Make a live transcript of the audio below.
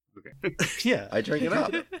Yeah, I drink it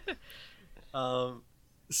up.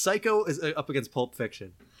 Psycho is up against Pulp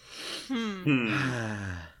Fiction.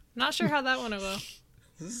 Not sure how that one will go.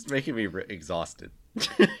 This is making me exhausted.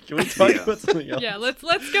 Can we talk about something else? Yeah, let's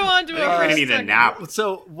go on to I think we're gonna need a nap.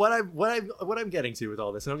 So what I'm getting to with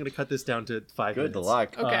all this, and I'm going to cut this down to 5 minutes. Good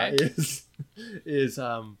luck. Okay. Is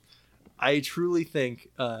I truly think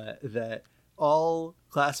that all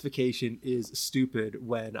classification is stupid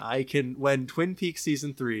when Twin Peaks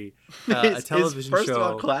season 3, a television first show, of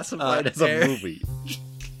all classified as a movie.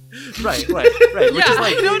 Right. Yeah, Which is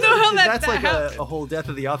like, I don't know how that's like happened. a whole death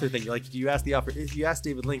of the author thing. Like, you ask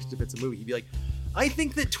David Lynch if it's a movie, he'd be like, I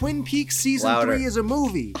think that Twin Peaks season Louder. 3 is a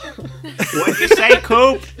movie. What'd you say,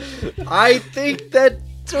 Coop? I think that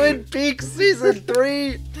Twin Peaks season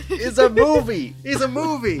 3 is a movie. Is a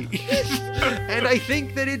movie. And I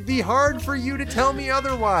think that it'd be hard for you to tell me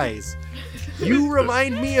otherwise. You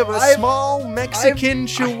remind me of a small Mexican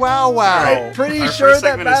chihuahua. I'm pretty Our sure first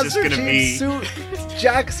that segment is just Master gonna Chief's be- suit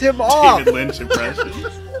jacks him off. David Lynch impressions.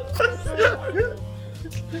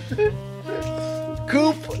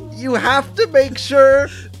 Coop, you have to make sure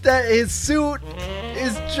that his suit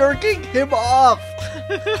is jerking him off.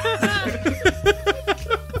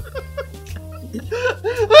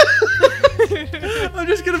 I'm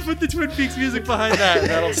just gonna put the Twin Peaks music behind that.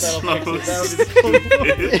 That'll fix it. That'll be So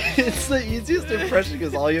the It's the easiest impression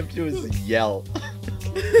because all you have to do is yell.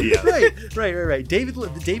 Yeah. Right.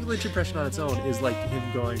 The David Lynch impression on its own is like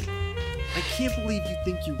him going, I can't believe you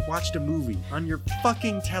think you watched a movie on your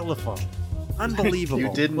fucking telephone. Unbelievable.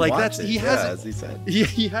 You didn't like watch it, he yeah, has as he said.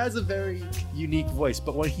 he has a very unique voice,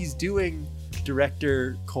 but when he's doing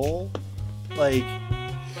director Cole, like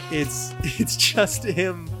it's just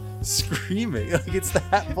him screaming. Like it's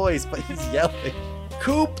that voice, but he's yelling.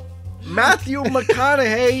 Coop, Matthew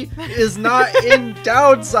McConaughey is not in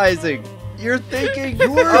Downsizing. You're thinking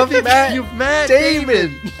of Matt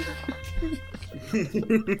Damon.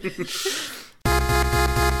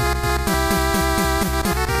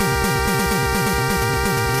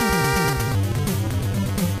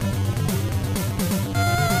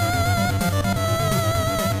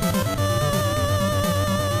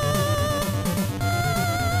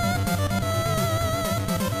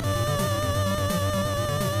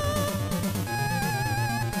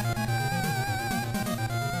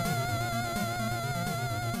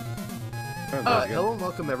 Hello and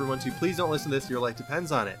welcome everyone to Please Don't Listen to This, Your Life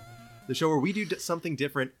Depends on It, the show where we do something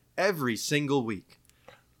different every single week.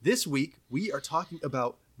 This week, we are talking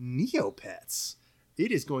about Neopets.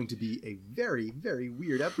 It is going to be a very, very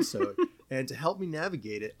weird episode, and to help me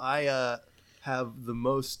navigate it, I have the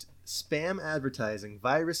most spam advertising,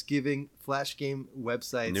 virus-giving flash game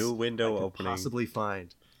websites New window I could opening. possibly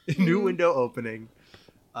find. New window opening.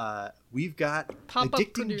 We've got Pop-up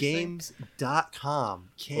addictinggames.com.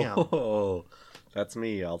 Cam. Oh, that's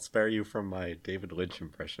me. I'll spare you from my David Lynch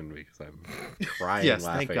impression because I'm crying Yes,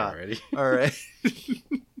 laughing thank God. already. All right.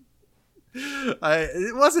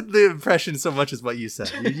 It wasn't the impression so much as what you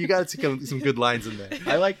said. You got some good lines in there.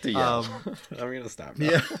 I like to yell. I'm going to stop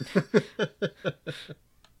now.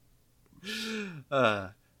 Yeah.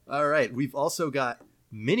 All right. We've also got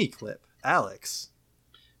Miniclip. Alex.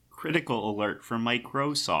 Critical alert from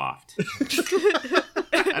Microsoft.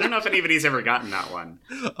 I don't know if anybody's ever gotten that one.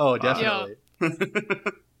 Oh, definitely.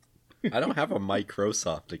 I don't have a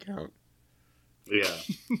Microsoft account. Yeah.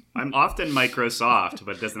 I'm often Microsoft,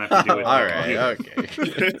 but it doesn't have to do with All right, okay.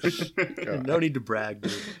 No need to brag,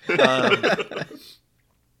 dude.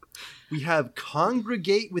 We have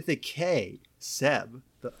Congregate with a K. Seb,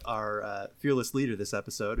 our fearless leader this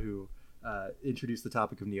episode, who introduced the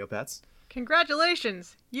topic of Neopets.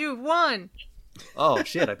 Congratulations, you've won. Oh,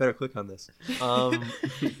 shit, I better click on this.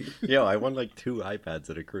 Yo, I won like 2 iPads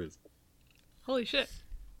at a cruise. Holy shit.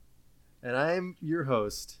 And I'm your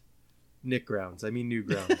host, Nick Grounds. I mean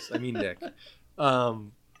Newgrounds. I mean Nick.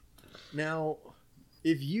 Now,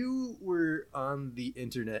 if you were on the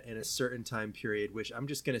internet in a certain time period, which I'm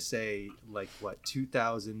just going to say, like,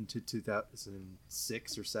 2000 to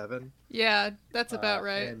 2006 or 7? Yeah, that's about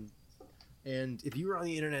right. And if you were on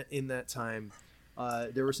the internet in that time,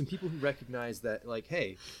 there were some people who recognized that, like,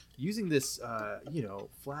 hey, using this,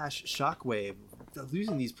 Flash Shockwave,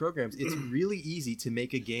 using these programs, it's really easy to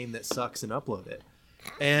make a game that sucks and upload it.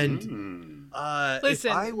 And listen,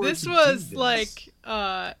 if I were this to do was this, like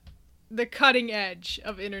the cutting edge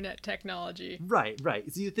of internet technology. Right.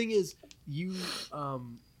 See, the thing is, it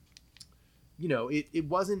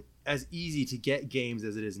wasn't as easy to get games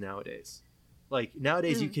as it is nowadays. Like,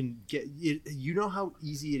 nowadays you can get, how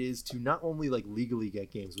easy it is to not only, like, legally get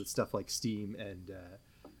games with stuff like Steam and,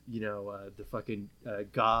 the fucking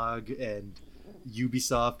GOG and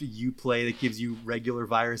Ubisoft Uplay that gives you regular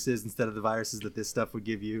viruses instead of the viruses that this stuff would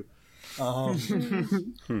give you.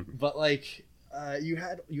 But like you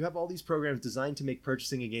have all these programs designed to make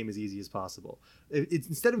purchasing a game as easy as possible. It's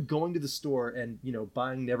instead of going to the store and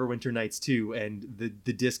buying Neverwinter Nights 2 and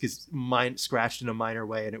the disc is scratched in a minor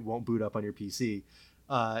way and it won't boot up on your PC.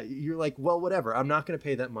 You're like, well, whatever. I'm not going to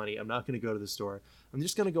pay that money. I'm not going to go to the store. I'm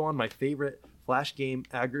just going to go on my favorite Flash game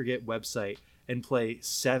aggregate website and play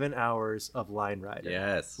 7 hours of Line Rider.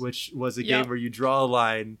 Yes. Which was a game where you draw a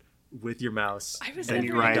line with your mouse. I was Then never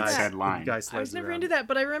you into ride that. said line. I was never into that,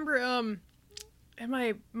 but I remember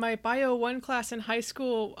in my Bio 1 class in high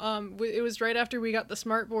school, it was right after we got the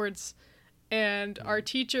smart boards, and our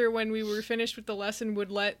teacher, when we were finished with the lesson,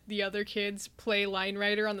 would let the other kids play Line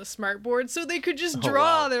Rider on the smart board so they could just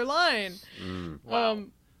draw their line.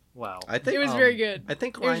 Wow. I think It was very good. I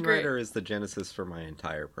think It was Line great. Rider is the genesis for my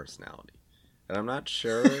entire personality, and I'm not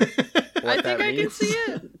sure what I that think I means. can see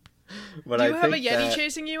it. But Do you I have a think Yeti that,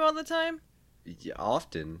 chasing you all the time? Yeah,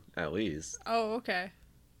 often, at least. Oh, okay.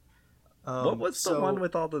 What was the one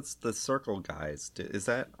with all the circle guys? Is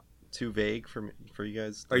that too vague for you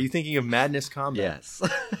guys? Are you thinking of Madness Combat? Yes.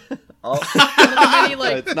 One of the many,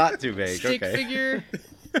 like, it's not too vague. stick Okay. figure.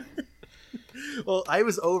 Well, I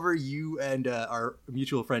was over you and our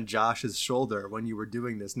mutual friend Josh's shoulder when you were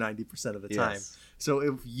doing this 90% of the time. Yes. So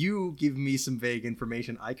if you give me some vague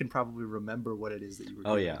information, I can probably remember what it is that you were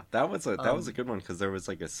doing. Oh yeah, that was a good one because there was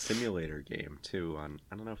like a simulator game too on,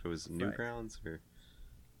 I don't know if it was Newgrounds or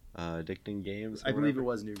Addicting Games. Or I believe whatever, it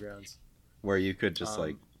was Newgrounds. where you could just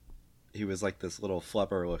like, he was like this little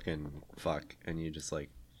flubber looking fuck, and you just like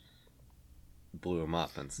blew him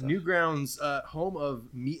up and stuff. Newgrounds, home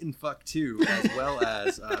of Meat and Fuck 2, as well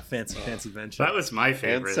as Fancy Venture. That was my and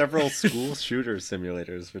favorite. several school shooter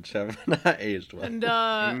simulators, which have not aged well.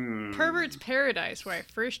 And Pervert's Paradise, where I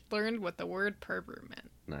first learned what the word pervert meant.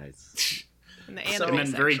 Nice. In the So- anime and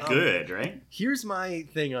then very section. good, right? Here's my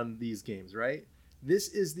thing on these games, right? This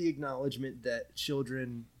is the acknowledgement that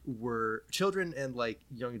children and like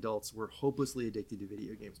young adults were hopelessly addicted to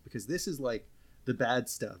video games, because this is like the bad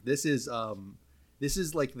stuff. This is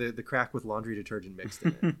like the crack with laundry detergent mixed in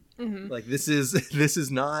it. Mm-hmm. Like this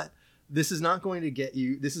is not going to get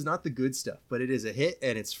you. This is not the good stuff, but it is a hit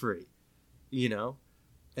and it's free, and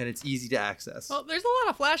it's easy to access. Well, there's a lot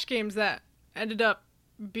of Flash games that ended up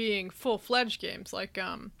being full-fledged games. Like,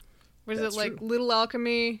 what is That's it? Like true. Little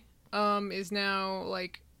Alchemy is now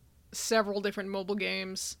like several different mobile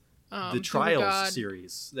games. The Super Trials God.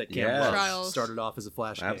 series that Cam Yes. loves Trials. started off as a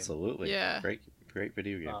Flash game. Absolutely. Yeah. Great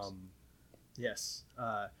video games. Yes.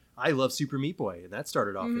 I love Super Meat Boy, and that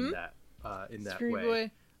started off Mhm. in that Screamy way.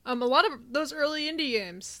 Boy. A lot of those early indie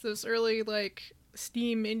games, those early like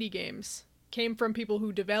Steam indie games, came from people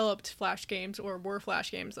who developed Flash games or were Flash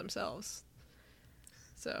games themselves.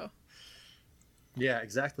 So Yeah,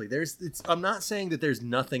 exactly. I'm not saying that there's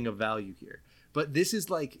nothing of value here, but this is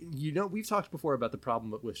like, we've talked before about the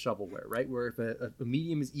problem with shovelware, right? Where if a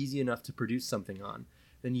medium is easy enough to produce something on,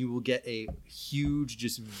 then you will get a huge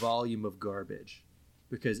just volume of garbage,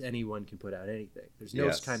 because anyone can put out anything. There's no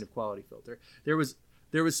Yes. kind of quality filter. There was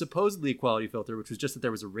supposedly a quality filter, which was just that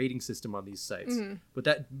there was a rating system on these sites, but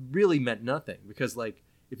that really meant nothing, because like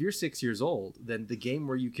if you're 6 years old, then the game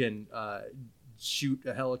where you can shoot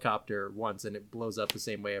a helicopter once and it blows up the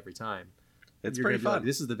same way every time, It's you're pretty gonna be like, fun.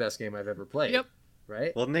 this is the best game I've ever played. Yep.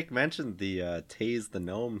 Right. Well, Nick mentioned the Tase the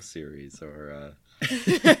Gnome series, or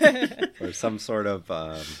some sort of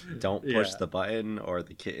don't push Yeah. the button or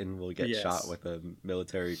the kitten will get Yes. shot with a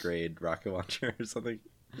military grade rocket launcher or something,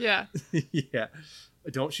 yeah. Yeah.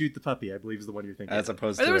 Don't shoot the puppy, I believe, is the one you're thinking. as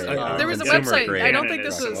opposed Or to there was a consumer website, grade I don't And think it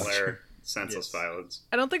this is was- similar senseless Yes. violence.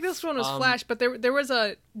 I don't think this one was Um, Flash, but there was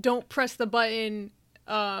a don't press the button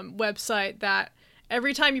website that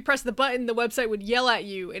every time you press the button, the website would yell at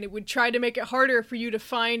you, and it would try to make it harder for you to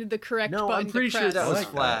find the correct No, button I'm pretty to sure press. that was like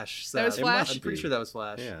that. Flash. That was Seth. Flash? I'm pretty sure that was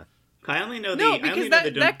Flash. Yeah. I only know No, the because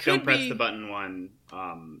don't, that could don't press be- the button one.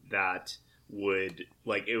 That would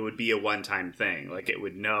it would be a one-time thing. Like it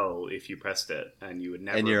would know if you pressed it, and you would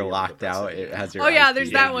never. And be you're able to locked press out. It It again. has your Oh, yeah, IP,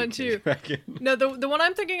 there's that and one, you too. can't back in. No, the one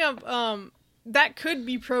I'm thinking of, that could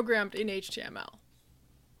be programmed in HTML.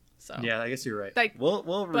 So Yeah, I guess you're right. like We'll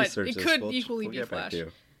But research it this. could We'll equally be get back Flash. to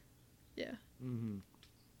you. yeah.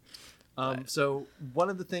 So one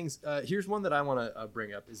of the things, here's one that I want to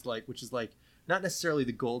bring up which is like not necessarily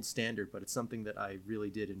the gold standard, but it's something that I really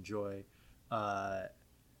did enjoy.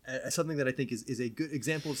 Something that I think is a good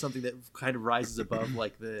example of something that kind of rises above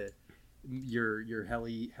like your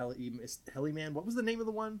heli man. What was the name of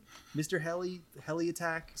the one? Mr. Heli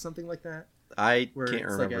Attack, something like that. I Where can't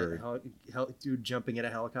it's remember. like a dude jumping at a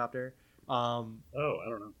helicopter. I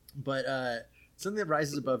don't know. But something that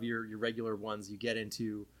rises above your regular ones, you get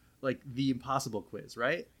into like the Impossible Quiz,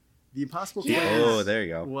 right? The Impossible Quiz. Oh, there you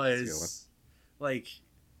go. Was like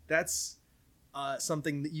that's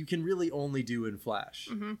something that you can really only do in Flash.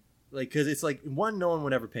 Mm-hmm. Like, because it's like, one, no one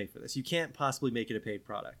would ever pay for this. You can't possibly make it a paid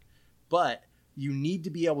product. But you need to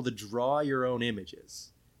be able to draw your own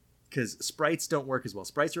images. Because sprites don't work as well.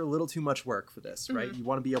 Sprites are a little too much work for this, right? Mhm. You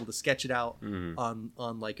want to be able to sketch it out Mhm.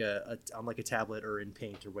 on like a tablet or in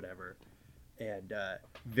Paint or whatever. And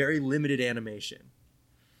very limited animation.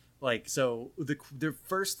 Like, so the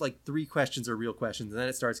first like 3 questions are real questions, and then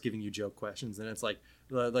it starts giving you joke questions, and it's like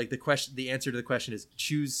the answer to the question is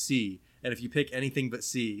choose C, and if you pick anything but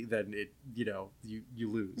C, then you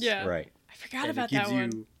lose. Yeah. Right. I forgot And about it gives that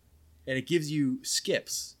one. and it gives you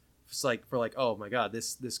skips. It's like oh my god,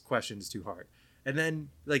 this question is too hard, and then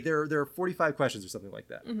like there are 45 questions or something like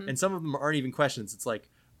that, Mhm. and some of them aren't even questions. It's like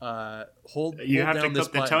hold You have down to this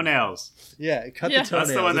cut the button. tonails. Yeah, cut Yeah. the toenails.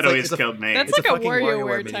 That's the one that It's like- always it's a- killed me. That's it's like a a fucking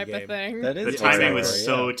WarioWare WarioWare type minigame. of thing. That is The exactly timing was right,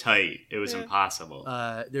 so yeah. tight; it was Yeah. impossible.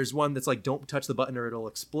 There's one that's like don't touch the button or it'll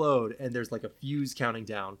explode, and there's like a fuse counting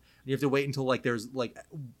down. You have to wait until like there's like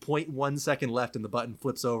 0.1 second left and the button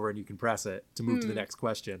flips over and you can press it to move to the next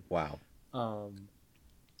question. Wow.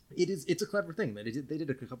 It's a clever thing that they did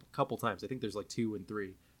a couple times. I think there's like 2 and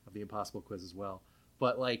 3 of the Impossible Quiz as well.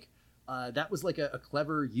 But like that was like a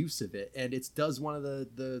clever use of it, and it does one of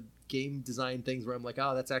the game design things where I'm like,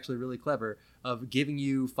 oh, that's actually really clever, of giving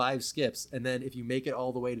you 5 skips, and then if you make it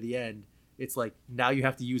all the way to the end, it's like now you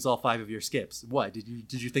have to use all 5 of your skips. What did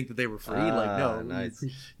you think that they were free? Like no, nice.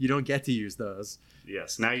 you don't get to use those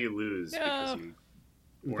Yes, now you lose No.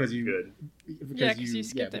 because you weren't good. Yeah, 'cause you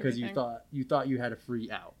skipped because everything. you thought you had a free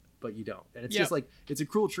out, but you don't, and it's Yep. just like it's a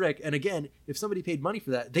cruel trick. And again, if somebody paid money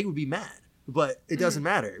for that, they would be mad, but it doesn't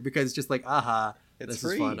matter because it's just like, aha, It's this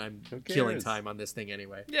free. is fun. I'm Who killing cares? time on this thing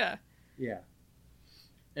anyway. Yeah. Yeah.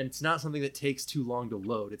 And it's not something that takes too long to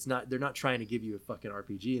load. It's not. They're not trying to give you a fucking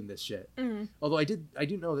RPG in this shit. Mhm. Although I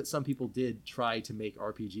do know that some people did try to make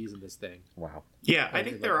RPGs in this thing. Wow. Yeah, I Like,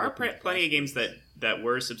 think like there are open plenty of games that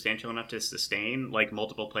were substantial enough to sustain like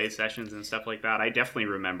multiple play sessions and stuff like that. I definitely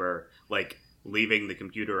remember like leaving the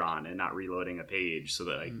computer on and not reloading a page so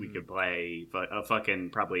that like we could play a fucking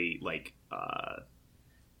probably like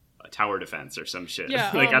a tower defense or some shit.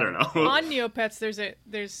 Yeah, like I don't know. On Neopets,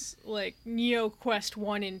 there's like NeoQuest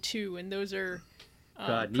 1 and 2, and those are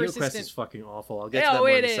God, NeoQuest persistent. is fucking awful. I'll get Yeah, to that more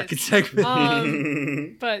in it the is. second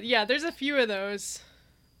segment. But yeah, there's a few of those.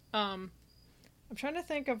 I'm trying to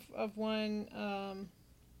think of one.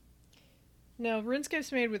 No,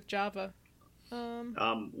 RuneScape's made with Java.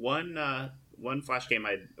 One Flash game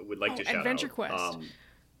I would like to shout Adventure out. Quest.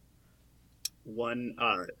 One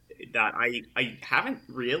that I haven't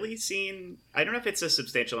really seen. I don't know if it's a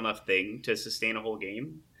substantial enough thing to sustain a whole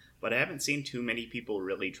game, but I haven't seen too many people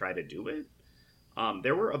really try to do it.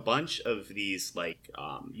 There were a bunch of these like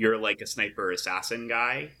you're like a sniper assassin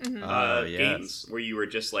guy Yes. games where you were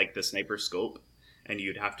just like the sniper scope and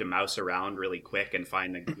you'd have to mouse around really quick and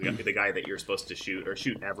find the guy that you're supposed to shoot or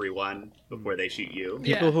shoot everyone before they shoot you.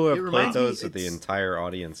 Yeah. People who It have played reminds me, those are the it's- entire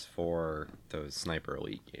audience for those Sniper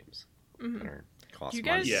Elite games that are cost You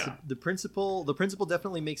money. guys- Yeah. The principle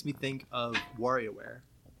definitely makes me think of WarioWare,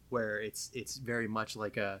 where it's very much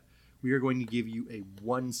like we are going to give you a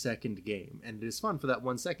 1 second game, and it is fun for that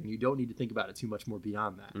 1 second. You don't need to think about it too much more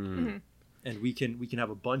beyond that. And we can have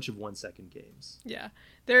a bunch of 1 second games. Yeah,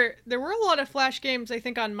 there were a lot of Flash games, I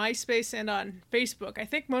think, on MySpace and on Facebook. I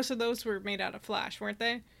think most of those were made out of Flash, weren't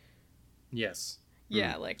they? Yes.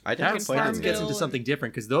 Yeah, like I fucking haven't played them That gets Farmville into something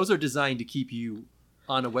different because those are designed to keep you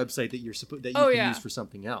on a website that you Oh, can yeah. use for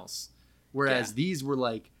something else. Whereas Yeah. these were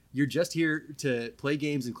like you're just here to play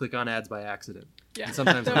games and click on ads by accident. Yeah. And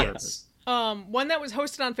sometimes on So- purpose. One that was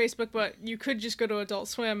hosted on Facebook, but you could just go to Adult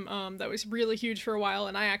Swim. That was really huge for a while,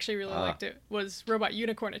 and I actually really liked it. Was Robot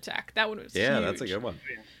Unicorn Attack. That one was Yeah, huge. that's a good one.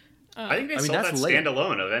 I think they I mean, sold that that's late.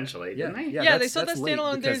 standalone eventually, didn't they? Yeah, they that's- sold that that's late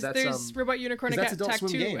standalone. because There's Robot Unicorn 'cause that's Adult Attack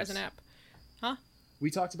Swim 2 games. as an app. We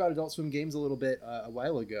talked about Adult Swim games a little bit a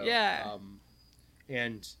while ago. Yeah.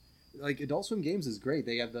 And like Adult Swim games is great.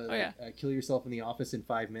 They have the Oh, yeah. kill yourself in the office in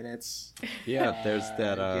 5 minutes. Yeah, there's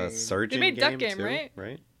that game. Surgeon They made Duck game Game, too, right?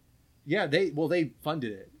 right? Yeah, they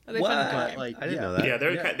funded it. Oh, they What? funded But that. like I didn't yeah. know that.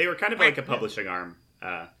 Yeah, Yeah. they were kind of like a publishing arm.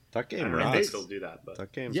 Duck I Game don't know if they rocks. still do that, but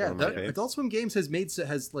Duck Game's Yeah, one of my that, favorites. Adult Swim Games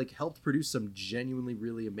has like helped produce some genuinely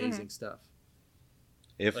really amazing stuff.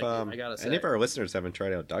 If like, I gotta any say. of our listeners haven't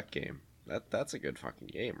tried out Duck Game, that's a good fucking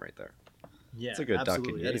game right there. Yeah, It's a good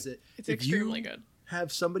absolutely. ducking That game. is it. It's If extremely you good.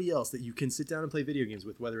 have somebody else that you can sit down and play video games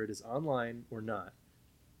with, whether it is online or not,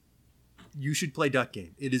 you should play Duck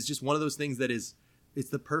Game. It is just one of those things that it's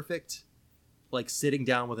the perfect like sitting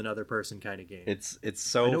down with another person kind of game. It's I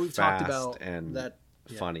so know we've fast talked about and that.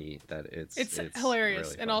 Yeah. funny that it's hilarious,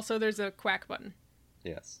 really and fun. also there's a quack button.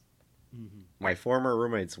 Yes. Mm-hmm. My former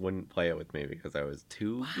roommates wouldn't play it with me because I was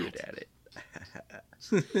too good at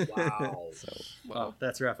it. Wow. So Oh,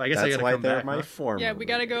 that's rough. I guess I that's gotta why come they're back. my Huh? former. Yeah, we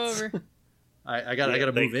gotta go roommates. over. I gotta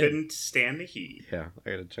They move in. couldn't stand the heat. Yeah, I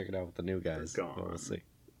gotta check it out with the new guys. They're gone. But we'll see.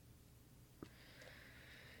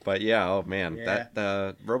 But yeah, oh man, Yeah. that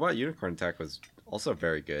the Robot Unicorn Attack was also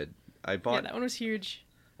very good. I Yeah, bought. that one was huge.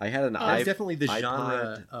 I had an That's iPod definitely the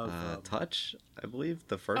genre of Touch, I believe,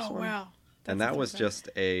 the first Oh one. wow. And That's that was expensive.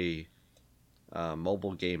 just a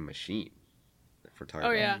mobile game machine. If we're talking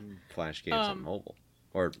Oh, about yeah. Flash games on mobile,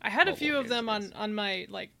 or I had a mobile few of games, them I guess. on my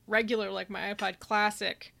like regular like my iPod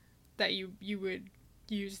Classic that you would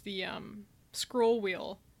use the scroll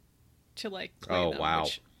wheel to like play Oh, them, wow.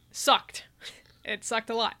 which sucked. It sucked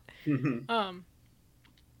a lot. Yeah,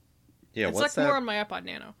 it what's sucked that? more on my iPod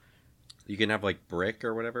Nano. You can have like brick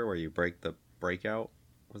or whatever, where you break the breakout.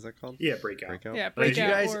 What's that called? Yeah, breakout. Breakout. Yeah, Did you Breakout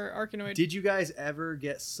guys- or Arkanoid. Did you guys ever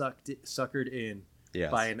get suckered in Yes.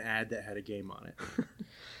 by an ad that had a game on it?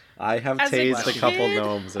 I have As a tased a couple kid,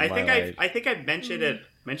 gnomes in I my think life. I think I've mentioned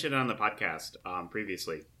it on the podcast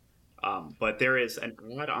previously, but there is an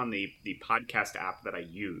ad on the podcast app that I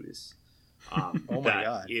use. Oh my that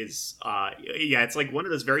God. is yeah, it's like one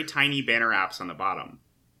of those very tiny banner apps on the bottom.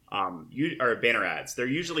 Or banner ads. They're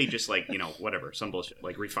usually just like whatever, some bullshit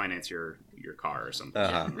like refinance your car or something.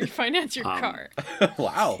 Refinance your car.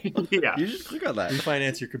 Wow. Yeah. You should click on that.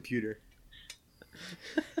 Refinance your computer.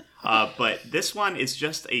 But this one is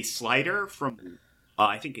just a slider from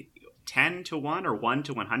I think 10 to 1 or 1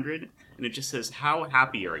 to 100, and it just says how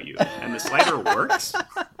happy are you, and the slider works.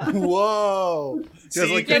 Whoa!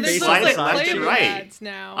 See, like Yeah, the there's face those on the like side left and flavor right. ads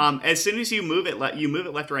now. As soon as you move it left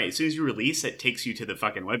and right. As soon as you release, it takes you to the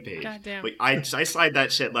fucking webpage. God damn. But I slide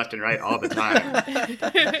that shit left and right all the time.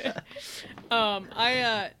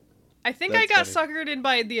 I think That's I got funny. suckered in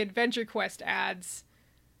by the Adventure Quest ads.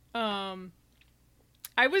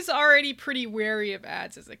 I was already pretty wary of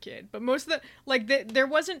ads as a kid, but most of there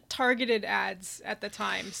wasn't targeted ads at the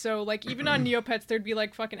time. So like even on Neopets, there'd be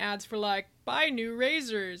like fucking ads for like buy new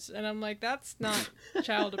razors, and I'm like, that's not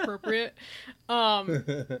child appropriate.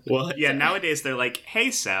 Well, yeah. Nowadays they're like, "Hey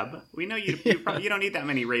Seb, we know you don't need that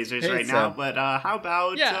many razors Hey, right now, Seb. but how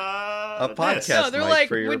about A this?" podcast No, they're mic like,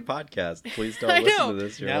 for your would- podcast. Please I don't listen know. to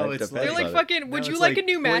this. Your Now life it's depends They're like on it. fucking, would Now you it's like like, a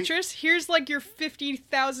new point- mattress? Here's like your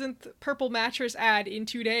 50,000th purple mattress ad in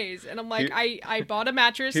 2 days. And I'm like, I bought a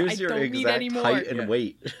mattress. Here's I your don't need exact any more. height and Yeah.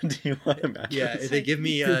 weight. Do you want a mattress? Yeah, they give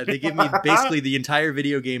me basically the entire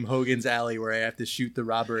video game Hogan's Alley where I have to shoot the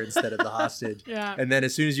robber instead of the hostage. Yeah. And then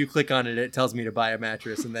as soon as you click on it, it tells me to buy a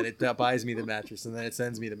mattress, and then it buys me the mattress, and then it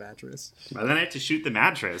sends me the mattress. And then I have to shoot the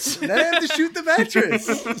mattress. And then I have to shoot the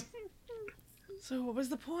mattress. So what was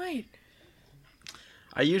the point?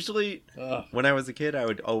 I usually, Ugh. when I was a kid, I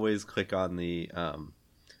would always click on the.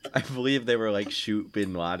 I believe they were like shoot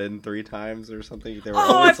Bin Laden 3 times or something. They were Oh, I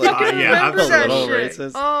always like fucking yeah, remember the that little shit.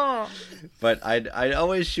 races. Oh, But I'd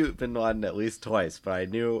always shoot Bin Laden at least twice. But I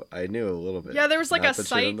knew a little bit. yeah. There was like not a to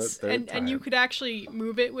shoot him the sight, third and you time. could actually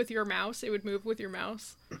move it with your mouse. It would move with your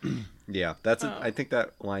mouse. Yeah, that's. Oh. I think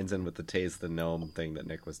that lines in with the Tase the Gnome thing that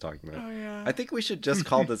Nick was talking about. Oh yeah. I think we should just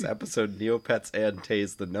call this episode Neopets and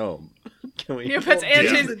Tase the Gnome. Can we? Neopets and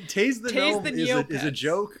Yeah. Tase- Tase the Tase Gnome the is a Neopets.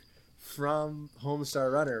 joke from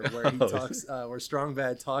Homestar Runner where he Oh. talks, where Strong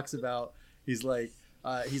Bad talks about. He's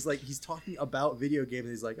talking about video games. And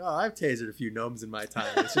he's like, "Oh, I've tasered a few gnomes in my time.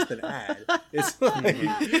 It's just an ad. It's like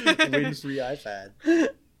win free iPad."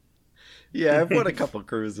 Yeah, I've won a couple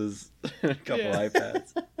cruises, a couple Yeah.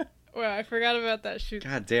 iPads. Well, I forgot about that shoot.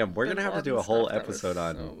 God damn, we're Bin gonna have to Laden do a whole stuff. That was episode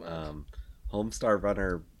on so much. Homestar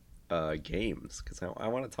Runner games because I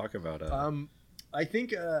want to talk about I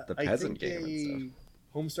think The I peasant think game and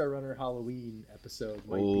a Homestar Runner Halloween episode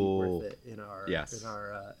might Ooh. be worth it in our Yes.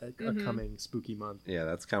 Mm-hmm. upcoming spooky month. yeah,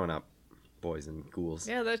 that's coming up, boys and ghouls.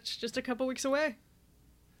 Yeah, that's just a couple weeks away.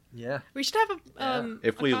 Yeah. We should have a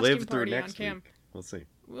If a we costume live through party next on camp. week, we'll see.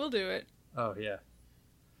 We'll do it. Oh yeah.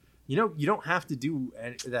 You don't have to do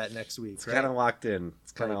that next week. It's right? kind of locked in.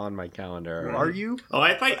 It's kind of on my calendar. Are you? Oh,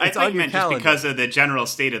 I thought It's you on your meant just calendar. because of the general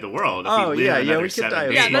state of the world. If Oh, we live yeah, another we could 7 die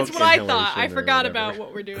of days. Yeah, that's smoke what I thought. I inhalation or forgot whatever. about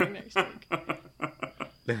what we're doing next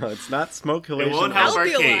week. No, it's not smoke hallucination. won't help I'll our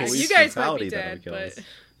be alive. case. You guys might Brutality be that dead, would kill but us.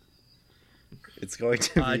 It's going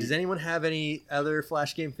to be. Does anyone have any other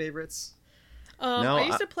Flash game favorites? No, I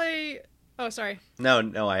used to play. Oh, sorry.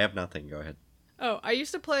 No, I have nothing. Go ahead. Oh, I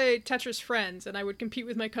used to play Tetris Friends, and I would compete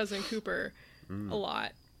with my cousin Cooper Mm. a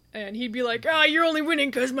lot. and he'd be like, "Oh, you're only winning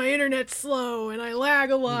because my internet's slow and I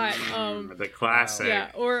lag a lot." The classic.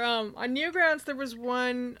 Yeah, or on Newgrounds there was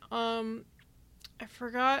one, I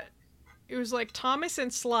forgot, it was like Thomas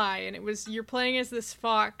and Sly, and it was, you're playing as this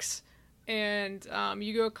fox, and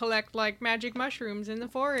you go collect like magic mushrooms in the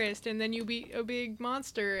forest, and then you beat a big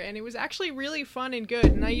monster, and it was actually really fun and good.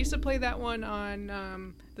 And I used to play that one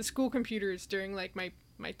on the school computers during like my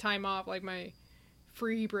time off, like my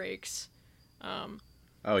free breaks.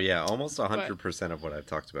 Oh yeah, almost 100% of what I've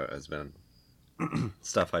talked about has been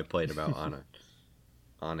stuff I played about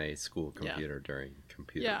on a school computer during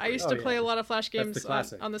computer. Yeah, I used to play a lot of Flash games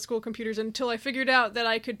on the school computers until I figured out that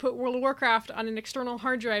I could put World of Warcraft on an external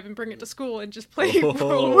hard drive and bring it to school and just play World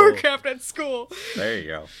of Warcraft at school. There you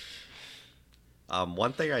go.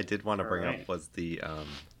 One thing I did want to bring up was the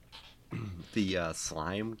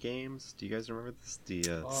slime games. Do you guys remember this? The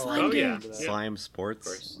slime games. Slime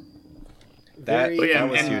sports. That was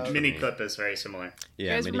huge. Miniclip is very similar.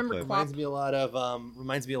 Yeah, you guys remember Miniclip.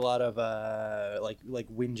 Reminds me a lot of like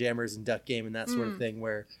Windjammers and Duck Game and that sort of thing,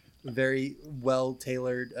 where very well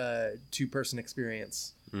tailored two-person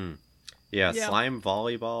experience. Yeah, slime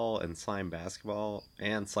volleyball and slime basketball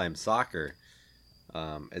and slime soccer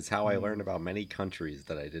is how I learned about many countries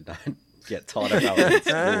that I did not get taught about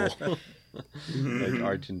in school. Like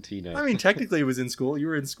Argentina. I mean, technically it was in school. You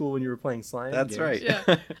were in school when you were playing slime That's games. right.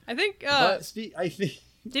 Yeah, I think. I think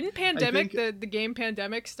Didn't Pandemic, the game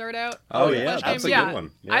Pandemic, start out? Oh, with yeah, Flash that's games? a good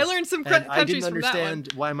one. Yeah. I learned some and I countries didn't from that one.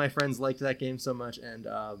 understand why my friends liked that game so much, and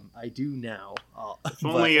I do now. If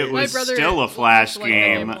only it was brother still a Flash liked the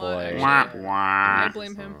game game. a lot, actually. Wah, I wah.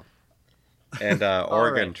 blame him. And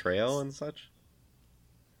Oregon right. Trail and such.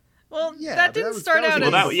 Well, Yeah, that but didn't that was- start that was out a as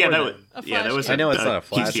little Well, before that a yeah, that Flash was game. I know it's not a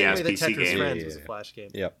Flash TTS Same way that PC Tetris game. Friends Yeah, was a yeah. Flash game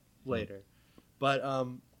Yep. later. But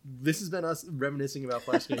this has been us reminiscing about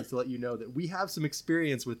Flash games to let you know that we have some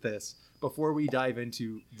experience with this before we dive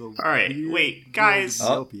into the All right, weird wait, world guys. of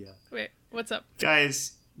Utopia. Wait, what's up?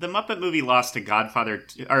 Guys, the Muppet movie lost to Godfather,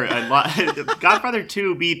 Godfather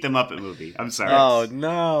 2 beat the Muppet movie. I'm sorry. Oh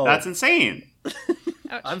no, That's insane.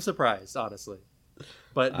 I'm surprised, honestly.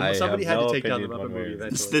 But I somebody have had no to take down the opinion Muppet one way movie or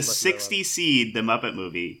eventually. It's the much as I love 60 it. seed, the Muppet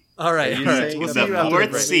movie. All right, Are you all right. saying We'll that see The you after the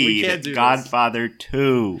fourth break. We can't seed, do this. Godfather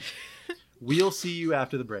 2. We'll see you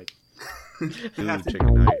after the break. Ooh,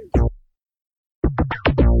 chicken nuggets.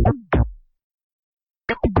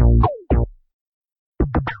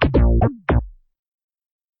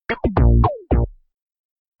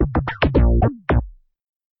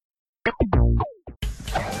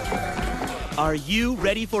 Are you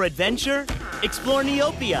ready for adventure? Explore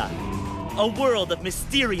Neopia, a world of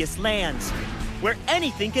mysterious lands where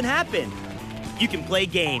anything can happen. You can play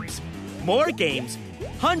games, more games,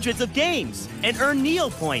 hundreds of games, and earn Neo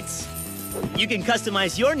points. You can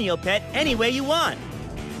customize your Neopet any way you want.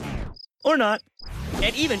 Or not.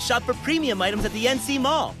 And even shop for premium items at the NC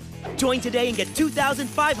Mall. Join today and get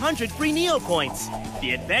 2,500 free Neo points.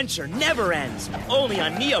 The adventure never ends, only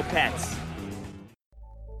on Neopets.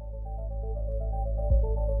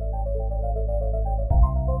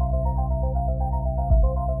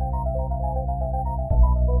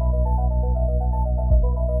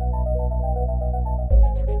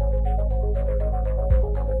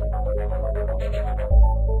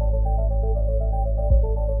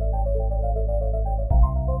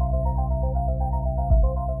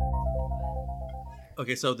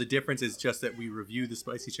 Okay, so the difference is just that we review the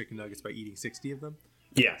spicy chicken nuggets by eating 60 of them.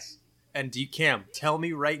 Yes. And Cam, tell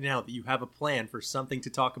me right now that you have a plan for something to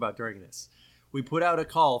talk about during this. We put out a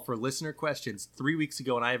call for listener questions 3 weeks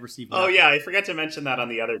ago, and I have received. Oh, nothing. yeah, I forgot to mention that on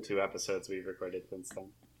the other 2 episodes we've recorded since then.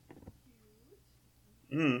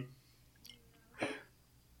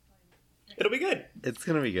 It'll be good. It's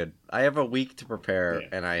gonna be good. I have a week to prepare,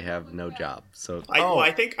 and I have no job, so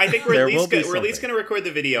I think we're There at will least be we're at least something. going to record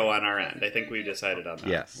the video on our end. I think we've decided on that.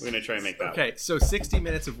 Yes. We're going to try and make that. Okay, so 60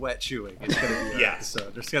 minutes of wet chewing is going to be our Yeah.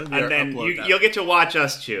 episode. There's going to be our And then upload that you'll get to watch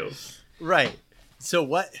us chew. Right. So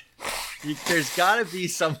what? There's got to be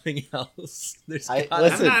something else. There's I- gotta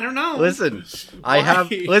listen. I don't know. listen.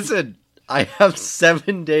 Why? I have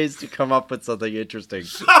 7 days to come up with something interesting.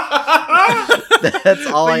 That's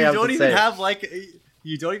all But I you have don't to even say. have like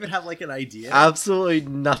you don't even have like an idea. Absolutely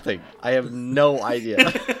nothing. I have no idea.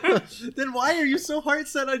 Then why are you so hard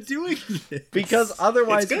set on doing this? Because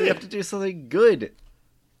otherwise It's we good. have to do something good.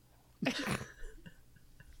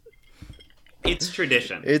 It's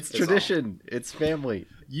tradition. It's is all. tradition. It's family.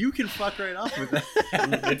 You can fuck right off with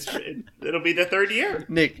that. It'll be the 3rd year.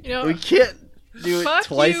 Nick, You know, we can't do it Fuck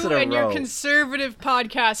twice you in a and your row. conservative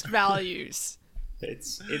podcast values.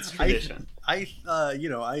 It's tradition.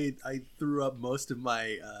 I threw up most of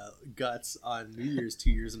my guts on New Year's 2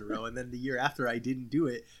 years in a row, and then the year after I didn't do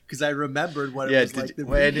it because I remembered what it was like.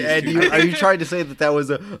 Are you trying to say that was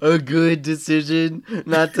a good decision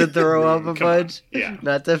not to throw up a bunch,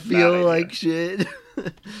 not to feel like shit?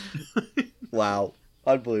 Wow,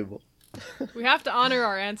 unbelievable. We have to honor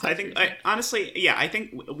our ancestors. I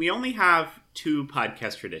think we only have 2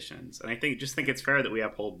 podcast traditions, and I think it's fair that we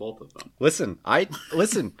uphold both of them. Listen, I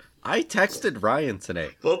texted Ryan today.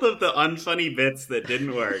 Both of the unfunny bits that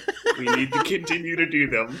didn't work, we need to continue to do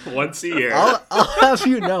them once a year. I'll have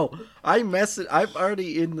you know, I'm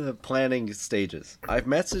already in the planning stages. I've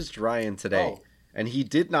messaged Ryan today, and he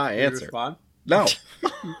did not answer. Did you respond? No.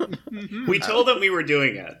 We told him we were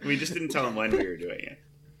doing it. We just didn't tell him when we were doing it.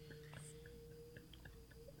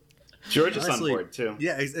 George is on board too.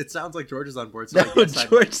 Yeah, it sounds like George is on board. So no,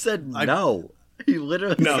 George said no. He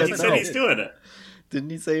literally said no. He said he's doing it. Didn't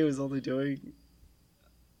he say he was only doing?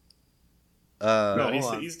 No,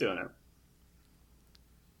 he's doing it.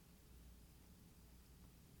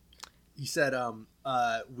 He said,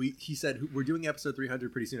 he said we're doing episode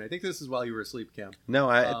 300 pretty soon. I think this is while you were asleep, Cam. No,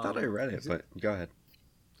 I thought I read it, but go ahead.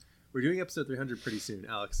 We're doing episode 300 pretty soon,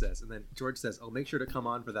 Alex says. And then George says, I'll make sure to come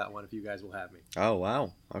on for that one if you guys will have me. Oh,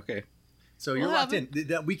 wow. Okay. So you're locked in.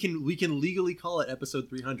 That we can legally call it episode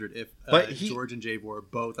 300 if George and Javor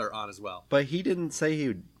both are on as well. But he didn't say he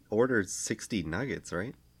would order 60 nuggets,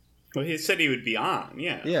 right? Well, he said he would be on,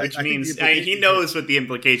 yeah. Which I means he knows what the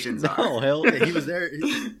implications are. No, hell, he was there.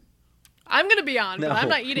 I'm going to be on, but I'm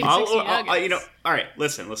not eating 60 nuggets. All right,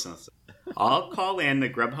 listen. I'll call in the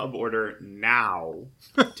Grubhub order now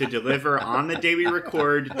to deliver on the day we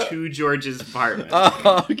record to George's apartment.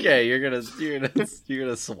 Oh, okay. You're gonna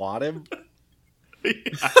swat him. Yeah.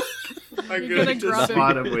 I'm going to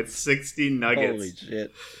swat him with 60 nuggets. Holy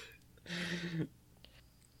shit.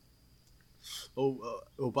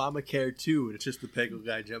 Obamacare 2, and it's just the Peggle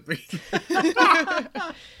guy jumping.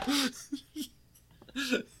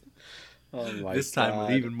 Oh my this time God.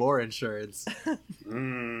 with even more insurance.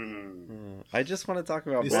 I just want to talk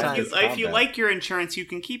about if you like your insurance, you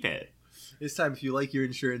can keep it. This time, if you like your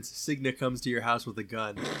insurance, Cigna comes to your house with a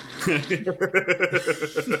gun.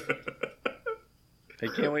 I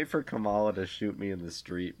can't wait for Kamala to shoot me in the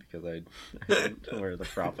street because I didn't wear the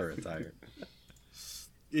proper attire.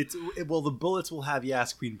 The bullets will have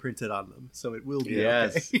Yas Queen printed on them, so it will be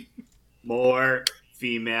okay. More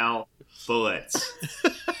female bullets.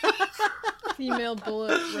 Female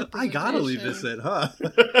bullet representation. I gotta leave this in, huh?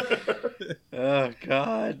 Oh,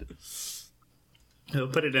 God. We'll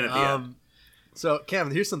put it in at the end. So, Cam,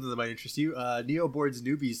 here's something that might interest you. Neoboard's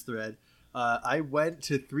Newbies thread. I went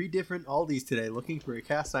to 3 different Aldis today looking for a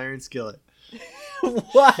cast iron skillet.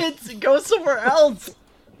 What? Go somewhere else.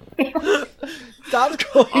 Stop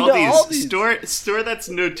going to Aldi's. Store that's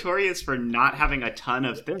notorious for not having a ton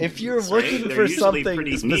of things. If you're looking for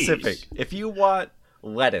something specific, niche. If you want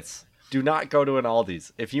lettuce, do not go to an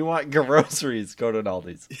Aldi's. If you want groceries, go to an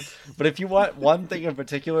Aldi's. But if you want one thing in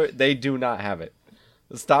particular, they do not have it.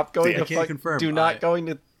 Stop going to confirm. Do not go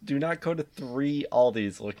to 3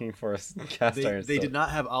 Aldi's looking for a cast iron. They did not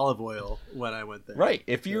have olive oil when I went there. Right.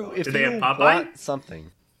 If you have want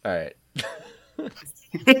something. All right.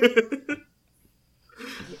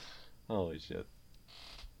 Holy shit.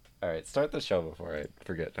 All right, start the show before I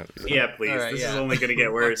forget how to do it. Yeah, please. Right, this is only going to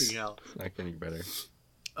get worse. It's not getting better.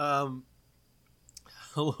 Hello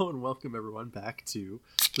and welcome everyone back to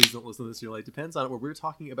Please Don't Listen to This, Your Life Depends on It, where we're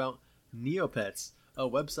talking about Neopets, a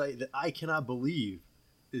website that I cannot believe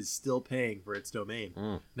is still paying for its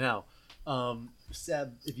domain. Now,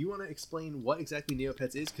 Seb, if you want to explain what exactly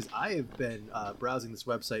Neopets is, because I have been browsing this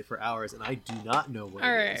website for hours and I do not know what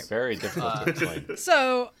it is. Very difficult to explain.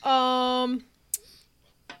 So,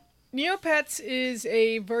 Neopets is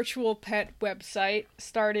a virtual pet website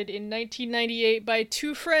started in 1998 by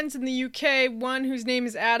 2 friends in the UK, one whose name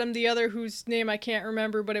is Adam, the other whose name I can't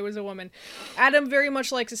remember, but it was a woman. Adam very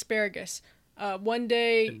much likes asparagus. One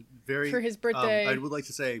day, for his birthday... I would like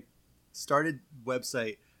to say, started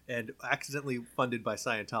website and accidentally funded by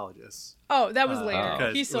Scientologists. Oh, that was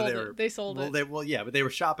later. He sold it. They sold it. But they were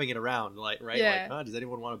shopping it around, right? Yeah. Like, does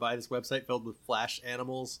anyone want to buy this website filled with flash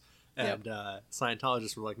animals? And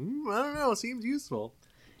Scientologists were like, I don't know, seems useful.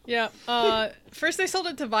 Yeah. First they sold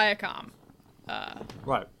it to Viacom.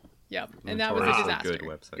 Right. Yep. And that was a disaster. Good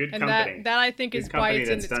website. Good and company. that I think is why it's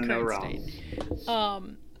in its current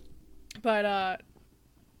state. But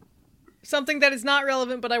something that is not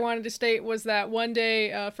relevant, but I wanted to state, was that one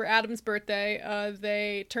day for Adam's birthday,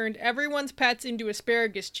 they turned everyone's pets into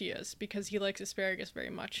asparagus chias because he likes asparagus very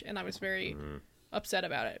much, and I was very upset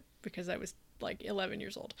about it because I was like 11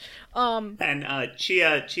 years old. And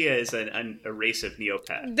Chia is a race of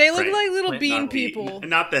Neopet. They look right? like little bean Not the- people.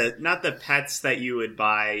 Not the pets that you would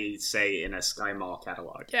buy, say, in a Sky Mall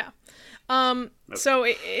catalog. Yeah. So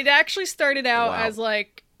it actually started out Wow. as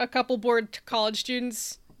like a couple bored college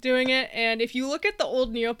students doing it, and if you look at the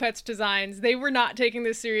old Neopets designs, they were not taking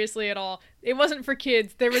this seriously at all. It wasn't for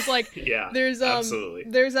kids. There was like Absolutely.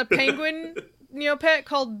 there's a penguin Neopet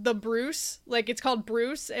called the Bruce. Like it's called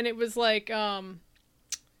Bruce, and it was like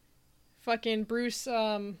fucking Bruce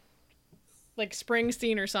like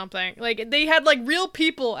Springsteen or something. Like they had like real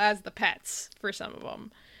people as the pets for some of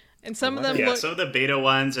them. And some of them Yeah, look some of the beta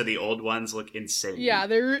ones or the old ones look insane. yeah,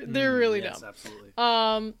 they're really yes, dumb.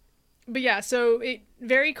 absolutely. But yeah, so it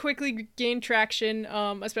very quickly gained traction,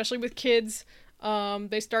 especially with kids.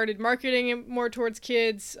 They started marketing it more towards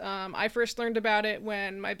kids. I first learned about it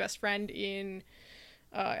when my best friend in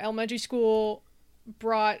elementary school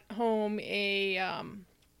brought home a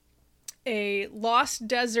Lost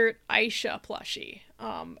Desert Aisha plushie.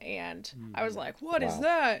 And I was like, what is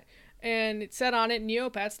that? And it said on it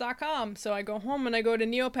Neopets.com. So I go home and I go to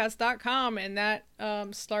Neopets.com, and that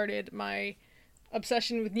started my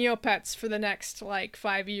obsession with Neopets for the next like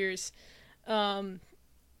 5 years. And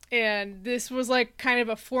this was like kind of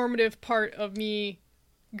a formative part of me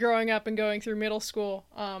growing up and going through middle school,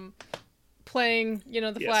 playing,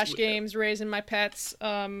 the Flash games, raising my pets.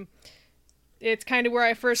 It's kind of where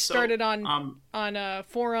I first started on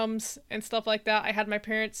forums and stuff like that. I had my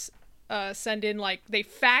parents send in, like, they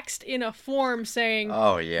faxed in a form saying,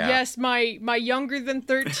 Oh, yeah. yes, my younger than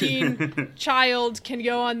 13 child can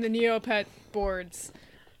go on the Neopet boards.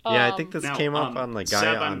 Yeah, I think this Now, came up on the Gaia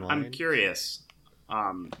Seb, Online. I'm curious.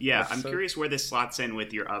 I'm curious where this slots in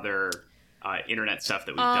with your other internet stuff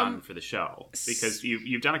that we've done for the show, because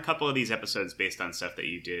you've done a couple of these episodes based on stuff that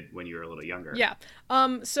you did when you were a little younger. Yeah.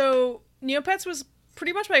 So Neopets was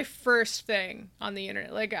pretty much my first thing on the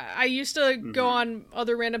internet. Like, I used to go on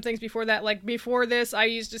other random things before that. Like, before this, I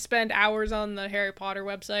used to spend hours on the Harry Potter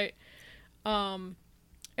website. And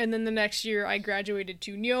then the next year, I graduated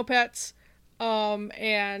to Neopets.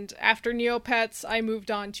 And after Neopets, I moved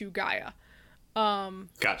on to Gaia.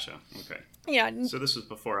 Gotcha. Okay. Yeah. So this was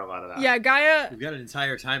before a lot of that. Yeah, Gaia. We've got an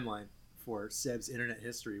entire timeline for Seb's internet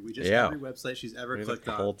history. We just Yeah. every website she's ever Maybe clicked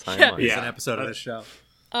the on whole Yeah. timeline. is Yeah. an episode of this show.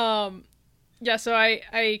 Yeah, so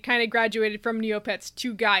I kind of graduated from Neopets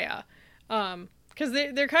to Gaia. Because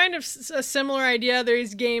they're kind of a similar idea.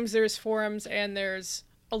 There's games, there's forums, and there's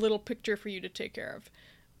a little picture for you to take care of.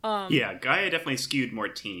 Yeah, Gaia definitely skewed more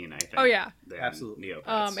teen, I think. Oh, yeah. Than Absolutely.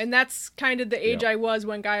 Neopets. And that's kind of the age Yeah. I was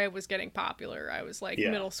when Gaia was getting popular. I was like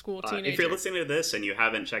middle school teenager. If you're listening to this and you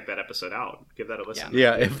haven't checked that episode out, give that a listen.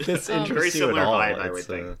 Yeah, if this Very interests you at similar all, vibe, I would it's,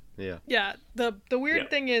 think. yeah. Yeah, the weird Yeah.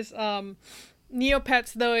 thing is,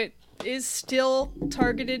 Neopets, though it is still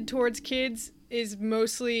targeted towards kids, is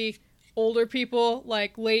mostly older people,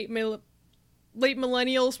 like late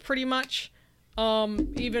millennials, pretty much,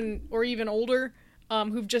 even older,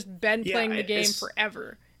 who've just been Yeah, playing the game it's-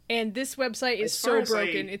 forever. And this website is As far so as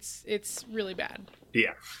broken; it's really bad.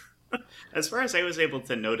 Yeah. As far as I was able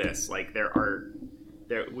to notice, like there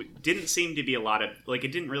didn't seem to be a lot of, like,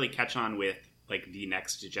 it didn't really catch on with like the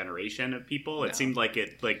next generation of people. It No. seemed like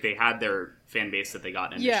they had their fan base that they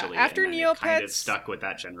got Yeah, initially. after and then it kind of Neopets- stuck with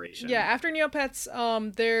that generation. Yeah, after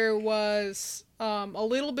Neopets, there was a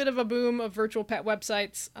little bit of a boom of virtual pet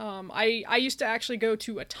websites. I used to actually go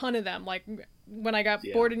to a ton of them. Like, when I got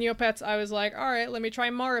bored of Neopets, I was like, all right, let me try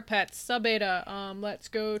Maripets, Subeta. Let's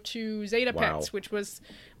go to Zeta Wow. Pets, which was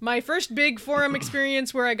my first big forum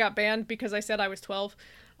experience where I got banned because I said I was 12.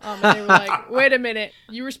 And they were like, wait a minute,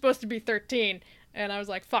 you were supposed to be 13. And I was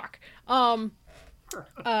like, fuck.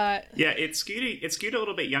 Yeah, it skewed a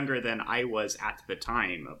little bit younger than I was at the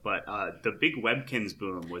time, but the big Webkins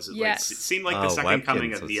boom was Yes. like, it seemed like the second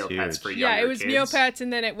coming of Webkins was Neopets huge. for younger Yeah, it was kids. Neopets,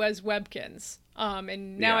 and then it was Webkins.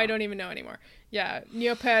 And now Yeah. I don't even know anymore. Yeah,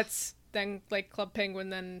 Neopets, then like Club Penguin,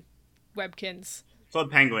 then Webkins. Club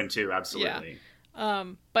Penguin too, absolutely.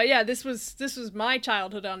 But yeah, this was my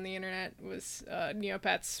childhood on the internet, was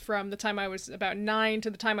Neopets, from the time I was about 9 to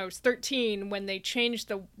the time I was 13, when they changed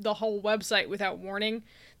the whole website without warning.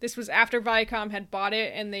 This was after Viacom had bought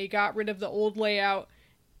it, and they got rid of the old layout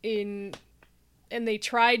and they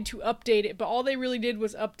tried to update it, but all they really did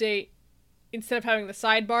was update. Instead of having the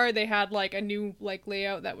sidebar, they had like a new like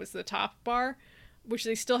layout that was the top bar, which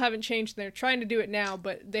they still haven't changed. They're trying to do it now,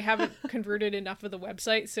 but they haven't converted enough of the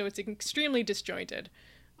website, so it's extremely disjointed.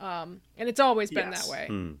 And it's always been Yes. that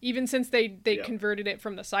way. Even since they Yeah. converted it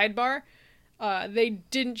from the sidebar, They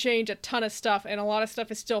didn't change a ton of stuff, and a lot of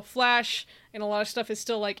stuff is still Flash, and a lot of stuff is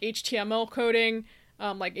still like HTML coding,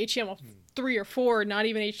 like HTML3 or 4, not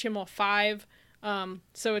even HTML5.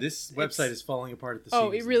 So this website is falling apart at the seams.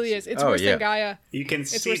 Oh, it really is. It's worse than Gaia. You can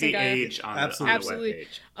see the age on the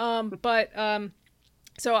webpage.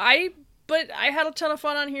 So I had a ton of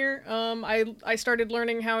fun on here. I started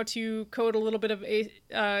learning how to code a little bit of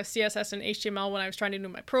CSS and HTML when I was trying to do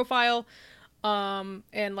my profile.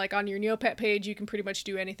 And like on your Neopet page, you can pretty much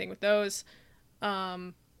do anything with those.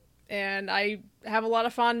 And I have a lot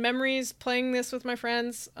of fond memories playing this with my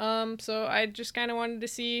friends. So I just kind of wanted to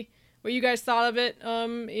see what you guys thought of it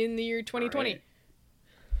in the year 2020.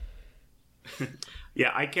 Right.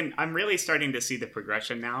 Yeah, I'm really starting to see the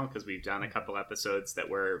progression now because we've done a couple episodes that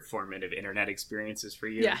were formative internet experiences for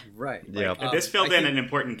you. Yeah. Right. Yeah. This filled in an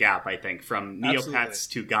important gap, I think, from Neopets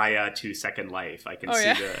to Gaia to Second Life. I can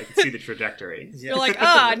see the trajectory. You're like,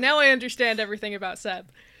 now I understand everything about Seb.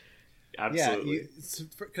 Absolutely.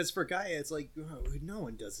 Because for Gaia, it's like, no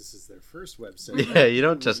one does this as their first website. Yeah, you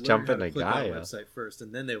don't just jump into Gaia. Website first,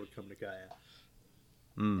 and then they would come to Gaia.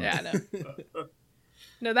 Yeah, no.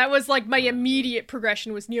 No, that was like my immediate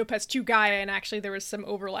progression was Neopets to Gaia, and actually there was some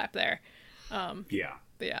overlap there. But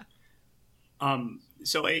yeah.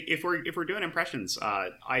 So if we're doing impressions,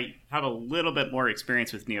 I have a little bit more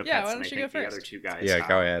experience with Neopets than I think the other two guys. Yeah,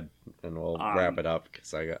 go ahead, and we'll wrap it up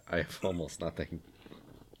because I have almost nothing.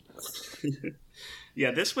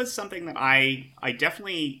 Yeah, this was something that I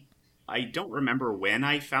definitely. I don't remember when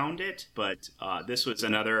I found it, but this was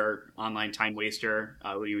another online time waster.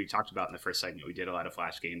 We talked about in the first segment. We did a lot of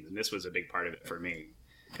Flash games, and this was a big part of it for me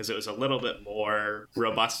because it was a little bit more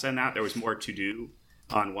robust than that. There was more to do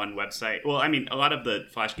on one website. Well, I mean, a lot of the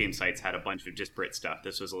Flash game sites had a bunch of disparate stuff.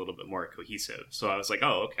 This was a little bit more cohesive. So I was like,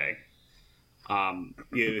 oh, okay.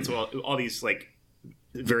 It's all these like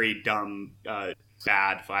very dumb,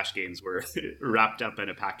 bad Flash games were wrapped up in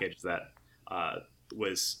a package that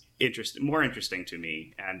was more interesting to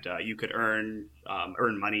me, and you could earn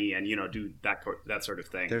money and do that sort of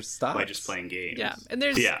thing. There's stocks by just playing games. Yeah, and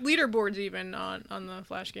there's leaderboards even on the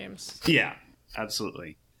Flash games. Yeah,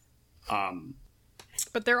 absolutely.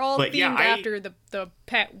 But they're all themed after the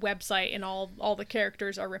pet website, and all the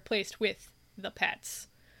characters are replaced with the pets.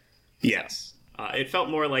 Yes, it felt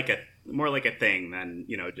more like a thing than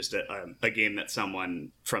just a game that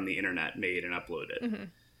someone from the internet made and uploaded.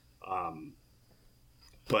 Mm-hmm.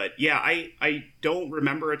 But yeah, I don't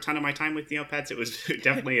remember a ton of my time with Neopets. It was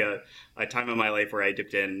definitely a time of my life where I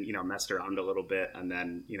dipped in, messed around a little bit, and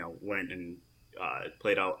then went and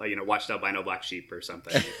played out, watched Albino Black Sheep or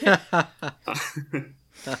something.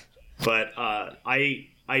 But I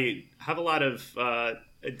have a lot of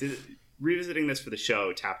revisiting this for the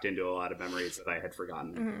show. Tapped into a lot of memories that I had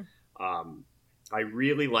forgotten. Mm-hmm. I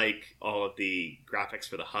really like all of the graphics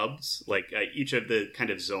for the hubs, like each of the kind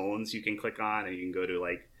of zones you can click on, and you can go to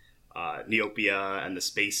like Neopia and the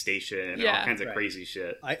space station and all kinds of crazy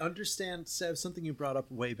shit. I understand, Seb, something you brought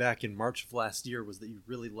up way back in March of last year was that you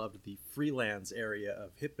really loved the Freelands area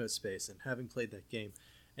of Hypnospace, and having played that game,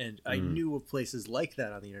 and I knew of places like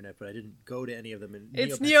that on the internet, but I didn't go to any of them. And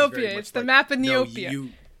it's Neopia. It's the map of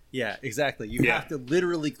Neopia. Yeah, exactly. You have to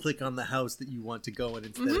literally click on the house that you want to go in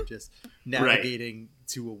instead of just navigating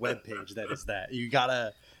to a web page that is that. You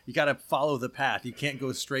gotta follow the path. You can't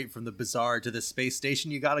go straight from the bazaar to the space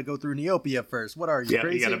station. You gotta go through Neopia first. What are you,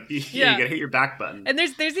 crazy? You gotta hit your back button. And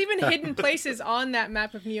there's even hidden places on that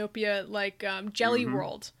map of Neopia, like Jelly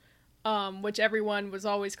World, which everyone was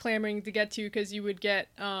always clamoring to get to because you would get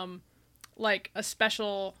like a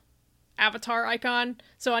special avatar icon.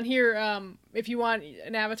 So on here, if you want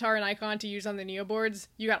an avatar and icon to use on the Neo boards,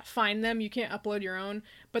 you gotta find them. You can't upload your own.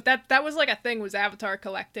 But that was like a thing, was avatar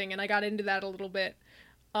collecting, and I got into that a little bit.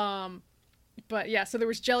 But yeah, so there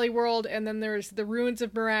was Jelly World, and then there's the ruins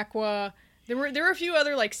of Maraqua. There were a few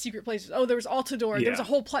other like secret places. Oh, there was Altador. Yeah. There was a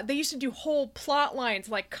whole plot. They used to do whole plot lines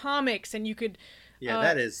like comics, and you could.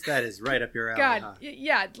 Yeah, that is right up your alley. God,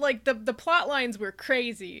 yeah, like the plot lines were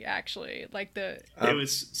crazy. Actually, like it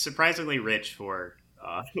was surprisingly rich for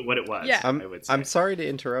what it was. Yeah, I'm sorry to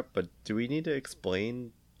interrupt, but do we need to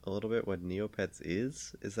explain a little bit what Neopets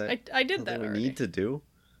is? Is that I did that we already. need to do?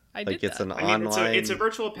 I like did it's that. an online. It's a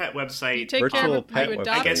virtual pet website. You take care of you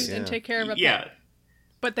adopt and take care of a pet.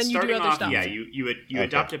 But then you do other stuff. Yeah, you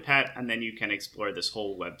adopt a pet, and then you can explore this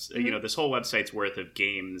whole website. This whole website's worth of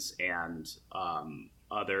games and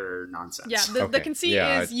other nonsense. Yeah, the conceit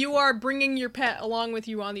is you are bringing your pet along with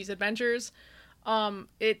you on these adventures.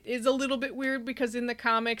 It is a little bit weird because in the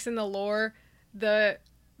comics and the lore, the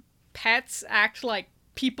pets act like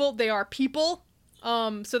people. They are people.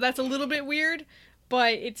 So that's a little bit weird.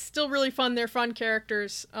 but it's still really fun. They're fun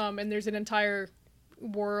characters, and there's an entire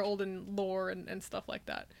world and lore and stuff like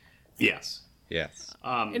that. Yes. Yes.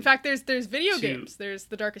 In fact, there's video games. There's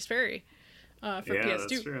The Darkest Fairy for PS2. Yeah,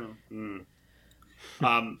 that's true.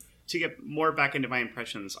 To get more back into my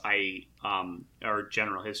impressions, or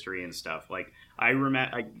general history and stuff, like I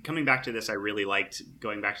remember coming back to this, I really liked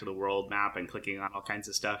going back to the world map and clicking on all kinds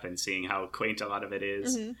of stuff and seeing how quaint a lot of it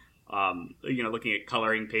is. Looking at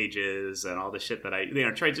coloring pages and all the shit that I,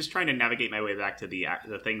 trying to navigate my way back to the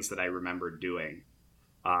things that I remembered doing.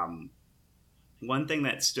 One thing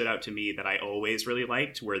that stood out to me that I always really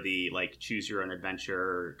liked were the like choose your own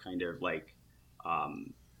adventure kind of like,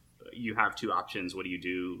 you have two options, what do you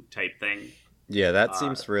do type thing. Yeah, that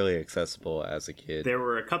seems really accessible as a kid. There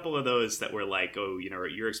were a couple of those that were like, oh,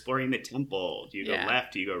 you're exploring the temple. Do you go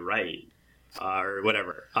left? Do you go right? Or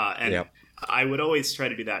whatever. I would always try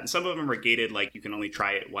to do that. And some of them are gated, like you can only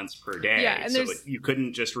try it once per day. Yeah, and so you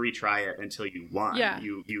couldn't just retry it until you won. Yeah.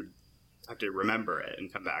 You have to remember it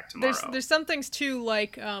and come back tomorrow. There's some things too,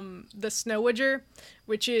 like the Snowager,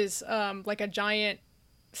 which is like a giant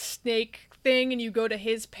snake thing, and you go to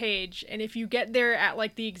his page, and if you get there at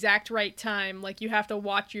like the exact right time, like you have to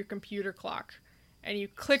watch your computer clock, and you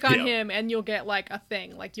click on him, and you'll get like a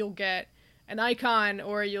thing, like you'll get an icon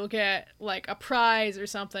or you'll get like a prize or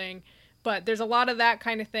something. But there's a lot of that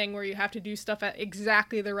kind of thing where you have to do stuff at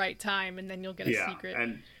exactly the right time, and then you'll get a secret.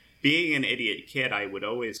 And being an idiot kid, I would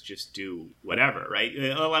always just do whatever, right?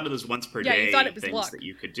 A lot of those once per day things luck. that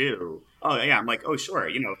you could do. Oh yeah, I'm like, oh sure,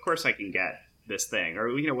 of course I can get this thing,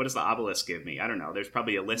 or what does the obelisk give me? I don't know. There's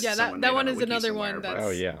probably a list. Yeah, that one is another one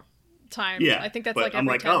that's timed. Yeah, I think that's but like I'm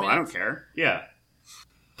every like, 10 minutes. I don't care. Yeah.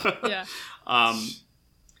 Yeah.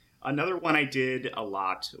 Another one I did a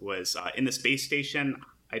lot was in the space station.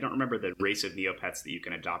 I don't remember the race of Neopets that you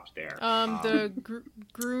can adopt there. The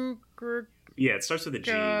yeah, it starts with a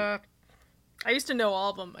G. I used to know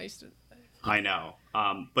all of them. I know.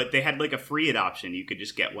 But they had like a free adoption. You could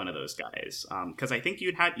just get one of those guys. Because I think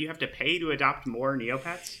you have to pay to adopt more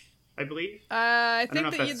Neopets, I believe. I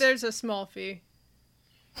think that there's a small fee.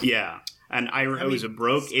 Yeah. And I was a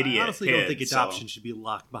broke idiot. I honestly don't think adoption should be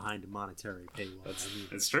locked behind a monetary paywall.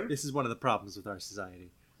 That's true. This is one of the problems with our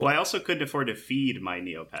society. Well, I also couldn't afford to feed my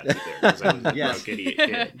Neopets either because I was a broke idiot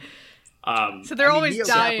kid. So they're always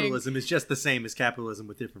dying. Capitalism is just the same as capitalism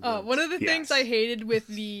with different words. One of the things I hated with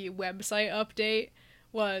the website update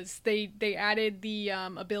was they added the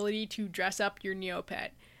ability to dress up your Neopet.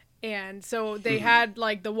 And so they had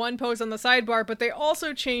like the one pose on the sidebar, but they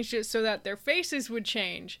also changed it so that their faces would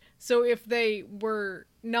change. So if they were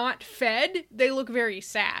not fed, they look very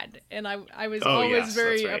sad. And I was always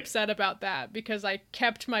very upset about that because I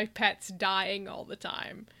kept my pets dying all the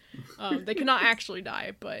time. They cannot actually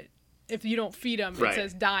die, but if you don't feed them, it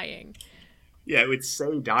says dying. Yeah, it would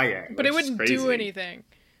say dying. But it wouldn't do anything.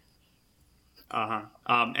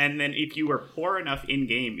 And then if you were poor enough in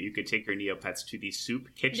game, you could take your Neopets to the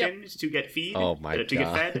soup kitchen to get feed. Oh my God. To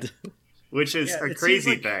get fed, which is a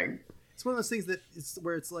crazy thing. It's one of those things that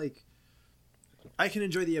it's like I can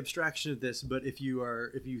enjoy the abstraction of this, but if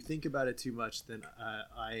you think about it too much, then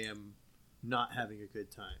I am not having a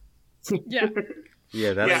good time. Yeah.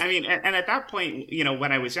 I mean, and at that point,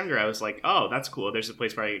 when I was younger, I was like, oh, that's cool. There's a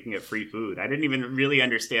place where I can get free food. I didn't even really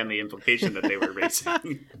understand the implication that they were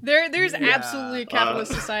raising. There's absolutely a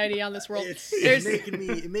capitalist society on this world.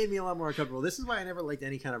 It made me a lot more uncomfortable. This is why I never liked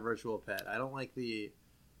any kind of virtual pet. I don't like the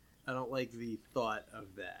thought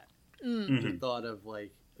of that. The thought of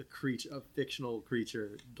like a fictional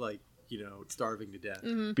creature, like, starving to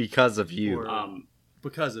death. Because of you.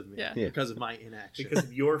 Because of me. Yeah. Because of my inaction. Because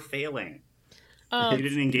of your failing. You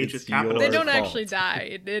didn't engage with capitalism. They don't actually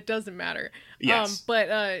die. It doesn't matter. Yes.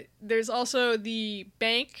 But there's also the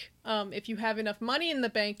bank. If you have enough money in the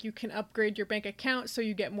bank, you can upgrade your bank account so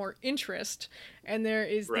you get more interest. And there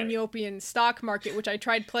is the Neopian stock market, which I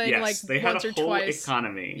tried playing once or twice. They had a whole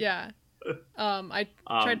economy. Yeah. I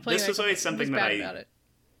tried playing. This was always something that I.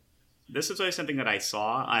 This was always something that I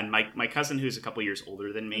saw on my cousin, who's a couple years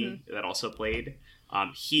older than me, that also played.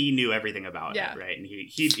 He knew everything about it, right? And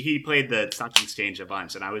he played the stock exchange a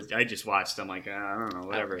bunch, and I just watched. I'm like, I don't know,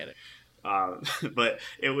 whatever. But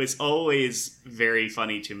it was always very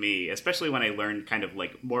funny to me, especially when I learned kind of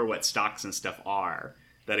like more what stocks and stuff are.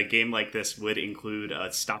 That a game like this would include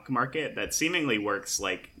a stock market that seemingly works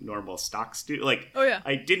like normal stocks do.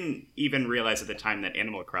 I didn't even realize at the time that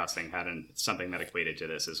Animal Crossing had something that equated to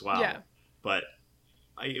this as well. Yeah. But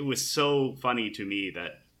it was so funny to me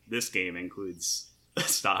that this game includes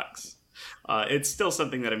stocks. It's still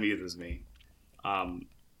something that amuses me.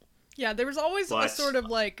 Yeah, there was always a sort of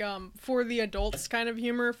like for the adults kind of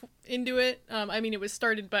humor into it. I mean, it was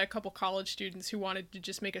started by a couple college students who wanted to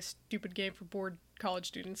just make a stupid game for bored college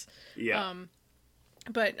students. Yeah.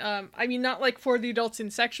 But I mean, not like for the adults in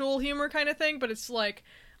sexual humor kind of thing, but it's like,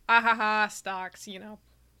 ahaha, stocks,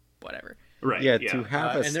 whatever. Right. Yeah, to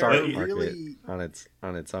have a start market really...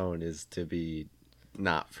 on its own is to be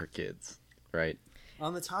not for kids, right?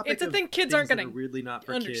 On the topic, it's a thing kids aren't going to weirdly not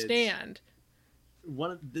for understand. Kids, one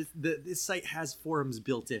of this site has forums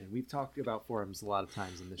built in. We've talked about forums a lot of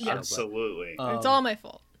times in this show. Absolutely, but, it's all my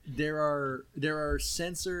fault. There are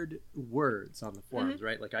censored words on the forums,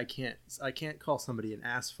 right? Like I can't call somebody an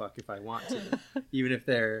ass fuck if I want to, even if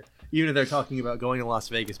they're talking about going to Las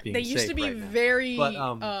Vegas being safe. They used to be right very but,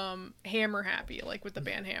 Hammer happy, like with the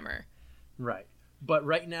band Hammer. Right. But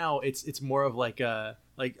right now it's more of like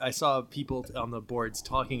I saw people on the boards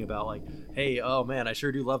talking about like, hey, oh man, I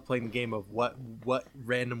sure do love playing the game of what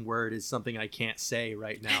random word is something I can't say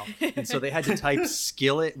right now. And so they had to type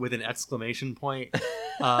skillet with an exclamation point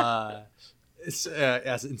as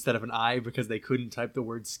instead of an I because they couldn't type the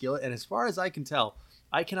word skillet. And as far as I can tell,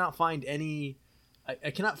 I cannot find any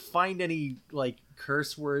like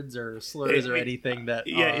curse words or slurs or anything that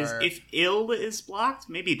are... if ill is blocked,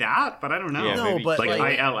 maybe that, but I don't know. Yeah, no, but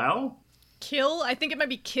like ILL? Kill? I think it might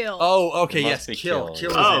be kill. Oh, okay, yes, kill. Kill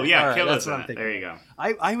is oh, it. yeah, right, kill that's is what it. I'm thinking. There you go.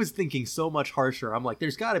 I was thinking so much harsher. I'm like,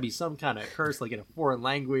 there's got to be some kind of curse, like in a foreign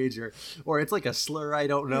language, or it's like a slur I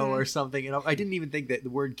don't know or something. And I didn't even think that the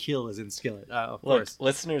word kill is in skillet. Of Look, course,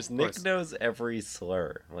 listeners, Nick knows every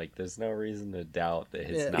slur. Like, there's no reason to doubt that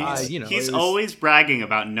his knowledge. He's always bragging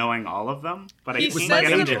about knowing all of them, but I can't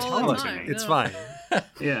get him to tell them to me. It's fine.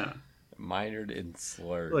 Yeah. Minored in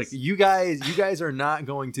slurs. Look, you guys are not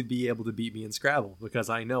going to be able to beat me in Scrabble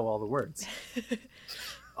because I know all the words,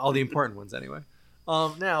 all the important ones anyway.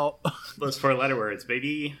 Now those 4-letter words,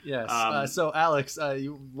 baby. Yes. So Alex,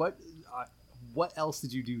 what else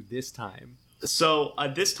did you do this time? So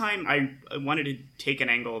this time I wanted to take an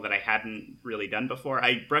angle that I hadn't really done before.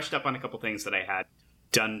 I brushed up on a couple things that I had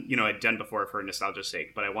done, before for nostalgia's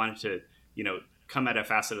sake, but I wanted to, come at a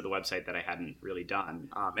facet of the website that I hadn't really done.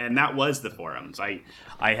 And that was the forums. I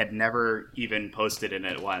had never even posted in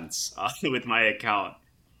it once with my account.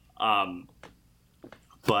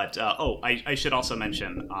 But I should also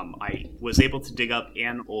mention, I was able to dig up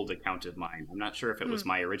an old account of mine. I'm not sure if it was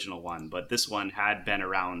my original one, but this one had been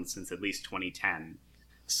around since at least 2010.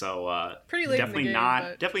 So pretty late definitely in the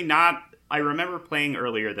game, definitely not. I remember playing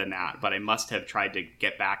earlier than that, but I must have tried to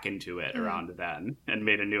get back into it around then and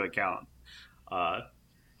made a new account.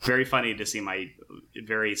 Very funny to see my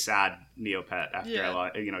very sad Neopet after I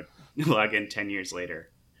log in 10 years later.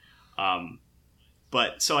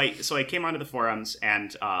 But so I came onto the forums,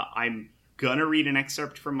 and I'm gonna read an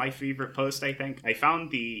excerpt from my favorite post. I think I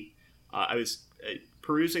found I was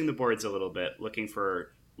perusing the boards a little bit, looking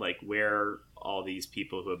for like where all these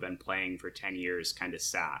people who have been playing for 10 years kind of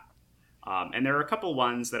sat. And there are a couple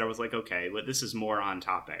ones that I was like, okay, well, this is more on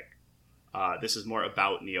topic. This is more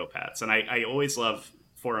about Neopets. And I always love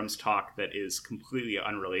forums talk that is completely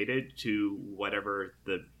unrelated to whatever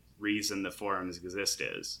the reason the forums exist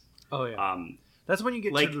is. Oh, yeah. That's when you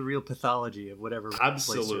get to the real pathology of whatever.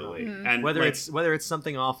 Absolutely. And whether it's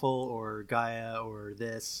something awful or Gaia or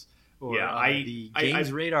this or the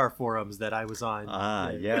Games Radar forums that I was on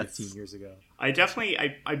 15 years ago. I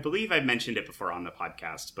believe I mentioned it before on the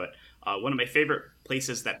podcast, but one of my favorite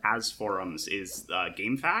places that has forums is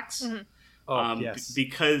GameFAQs. Mm-hmm. Oh, yes.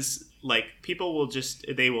 Because like people will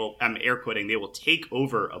I'm air quoting, they will take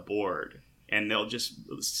over a board and they'll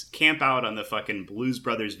just camp out on the fucking Blues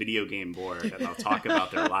Brothers video game board and they'll talk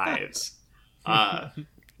about their lives,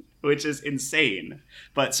 which is insane.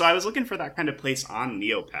 But so I was looking for that kind of place on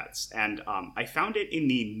Neopets, and I found it in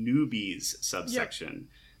the newbies subsection.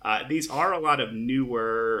 Yep. These are a lot of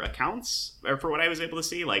newer accounts, for what I was able to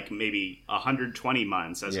see, like maybe 120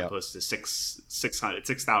 months as opposed to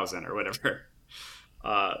 6,000 or whatever.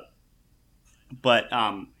 But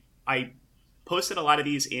I posted a lot of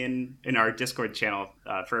these in our Discord channel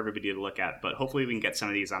for everybody to look at, but hopefully we can get some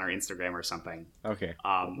of these on our Instagram or something. Okay.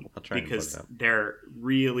 I'll try because and put it up. They're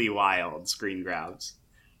really wild screen grabs.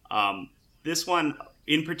 This one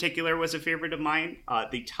in particular was a favorite of mine.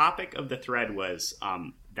 The topic of the thread was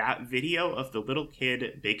that video of the little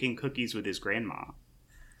kid baking cookies with his grandma.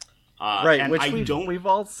 Right, and which we've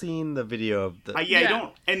all seen the video of the. I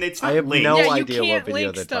don't, and it's not I have linked. no you idea can't what video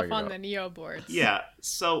link they're stuff talking on about. the Neo boards. Yeah,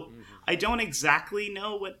 so I don't exactly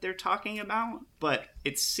know what they're talking about, but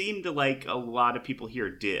it seemed like a lot of people here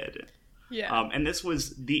did. Yeah. And this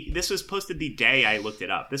was posted the day I looked it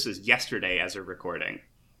up. This was yesterday as a recording.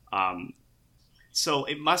 So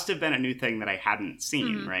it must have been a new thing that I hadn't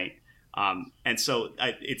seen, right? And so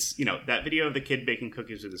it's, that video of the kid baking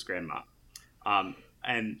cookies with his grandma.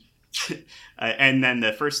 And then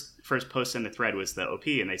the first post in the thread was the OP,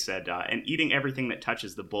 and they said, and eating everything that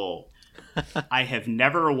touches the bowl. I have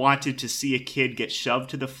never wanted to see a kid get shoved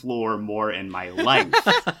to the floor more in my life.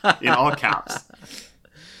 In all caps.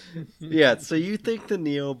 Yeah, so you think the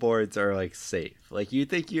Neo boards are like safe? Like you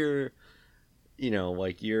think you're,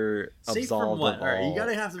 like you're Safe absolved from what? of All right, you all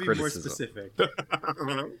gotta have to be criticism. more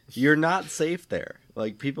specific. You're not safe there.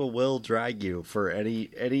 Like people will drag you for any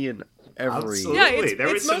and every. Absolutely. Yeah, it's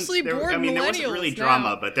There was mostly bored I mean, there wasn't really millennials drama,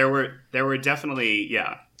 now. but there were definitely,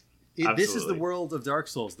 yeah. This is the Absolutely. world of Dark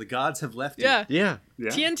Souls. The gods have left you. Yeah. Yeah. Yeah.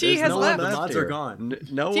 TNT There's has no left. one The mods are here. gone.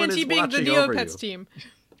 No one is TNT being the watching over Neopets you. team.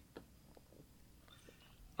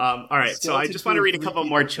 All right, so I just want to read a couple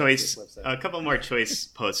more choice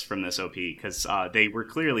website. posts from this OP because they were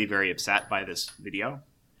clearly very upset by this video.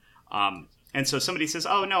 And so somebody says,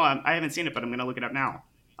 "Oh no, I haven't seen it, but I'm going to look it up now."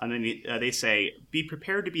 And then they say, "Be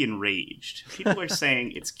prepared to be enraged. People are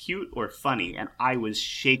saying it's cute or funny, and I was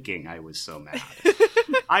shaking. I was so mad.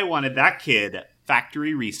 I wanted that kid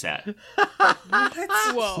factory reset."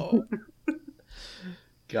 Whoa.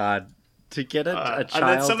 God, to get a child. And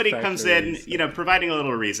then somebody comes in, factory providing a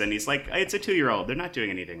little reason. He's like, "It's a 2-year-old. They're not doing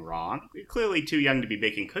anything wrong. They're clearly too young to be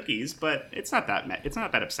baking cookies, but it's not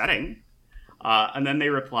that upsetting." And then they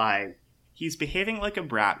reply, "He's behaving like a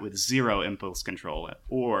brat with zero impulse control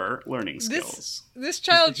or learning skills." This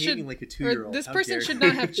child behaving should, like a or 2-year-old. this How person dare should you.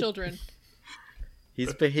 not have children.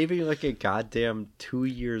 He's behaving like a goddamn 2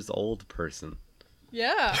 years old person.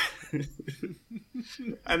 Yeah.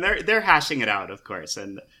 And they're hashing it out, of course.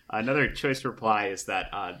 And another choice reply is that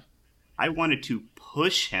I wanted to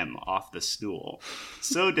push him off the stool.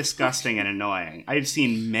 So disgusting and annoying. I've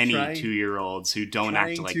seen many Trying- 2-year-olds who don't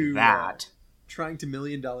act trying like to, that. Trying to $1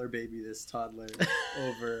 million baby this toddler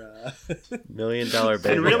over. $1 million baby.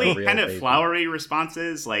 And really real kind of baby. flowery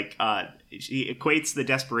responses, like she equates the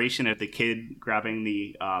desperation of the kid grabbing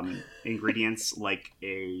the ingredients like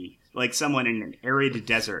someone in an arid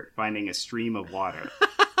desert finding a stream of water.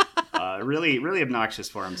 Really, really obnoxious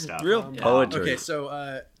forum stuff. Real poetry. Okay,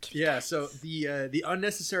 so so the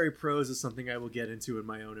unnecessary prose is something I will get into in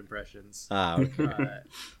my own impressions. Okay.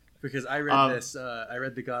 Because I read this, I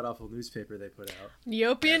read the god awful newspaper they put out.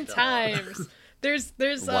 Neopian And, Times. There's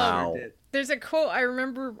Wow. there's a quote I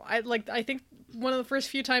remember. I think one of the first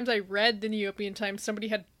few times I read the Neopian Times, somebody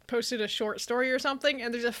had posted a short story or something,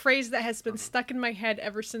 and there's a phrase that has been stuck in my head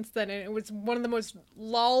ever since then, and it was one of the most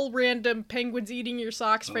lol random penguins eating your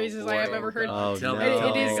socks phrases I have ever heard. Oh, Tell no. me, tell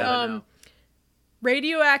It me, is I gotta know.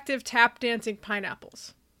 radioactive tap dancing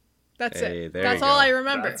pineapples. That's Hey, it. there That's you all go. I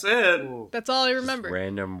remember. That's it. Ooh. That's all I remember.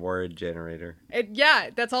 Random word generator. Yeah,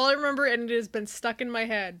 that's all I remember, and it has been stuck in my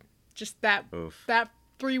head. Just that Oof.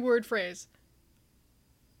 3-word phrase.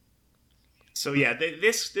 So yeah,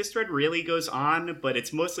 this thread really goes on, but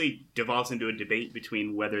it's mostly devolves into a debate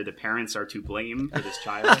between whether the parents are to blame for this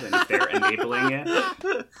child and if they're enabling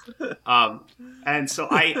it. And so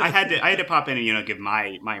I had to pop in and give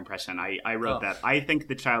my impression. I wrote that I think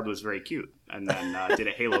the child was very cute, and then did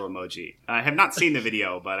a halo emoji. I have not seen the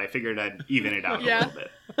video, but I figured I'd even it out Yeah. a little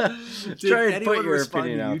bit. Did Try and anyone put your respond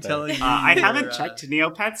opinion to out you there. telling you I your, haven't checked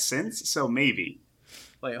Neopets since, so maybe.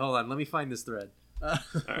 Wait, hold on. Let me find this thread.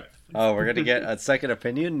 Oh, we're gonna get a second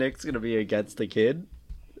opinion. Nick's gonna be against the kid.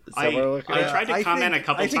 Is that what we're looking I at? tried to comment a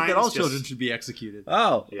couple I think times. that all just- children should be executed.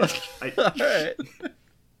 Oh, Yeah. all right.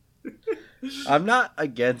 I'm not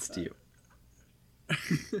against you.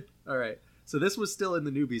 All right. So this was still in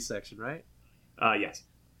the newbies section, right? Yes.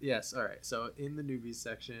 Yes. All right. So in the newbies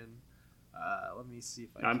section, let me see if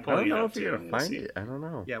I I'm can. I pulling don't it know up if you're too. gonna Let's find see. it. I don't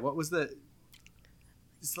know. Yeah. What was the?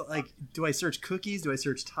 It's like, do I search cookies? Do I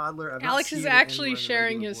search toddler? I've not Alex seen is it actually anywhere in the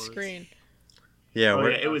sharing regular his boards. screen. Yeah, Oh,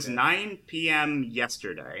 we're, yeah, it was Okay. 9 p.m.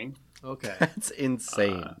 yesterday. Okay. that's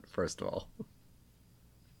insane. First of all,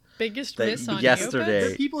 Biggest That miss on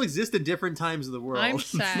yesterday- Neopets? People exist in different times of the world. I'm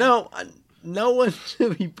sad. no one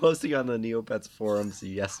should be posting on the Neopets forums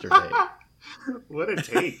yesterday. What a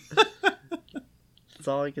take. That's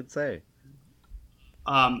all I can say.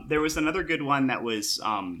 There was another good one that was,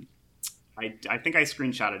 I think I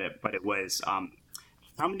screenshotted it, but it was,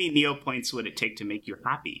 how many Neo points would it take to make you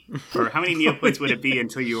happy? Or how many Neo points would it be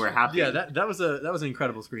until you were happy? Yeah, that was an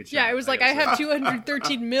incredible screenshot. Yeah, it was like I gotta have say.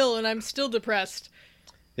 213 mil and I'm still depressed.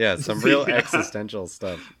 Yeah, some real Yeah. existential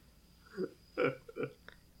stuff.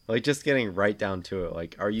 Like just getting right down to it.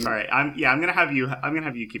 Like, are you? All right, I'm gonna have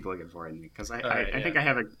you keep looking for it because I All right, think I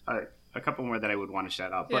have a couple more that I would want to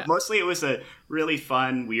shout out, but Yeah. mostly it was a really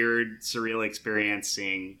fun, weird, surreal experience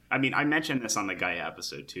seeing. I mean, I mentioned this on the Gaia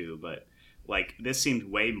episode too, but like this seemed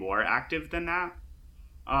way more active than that.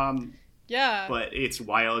 Yeah. But it's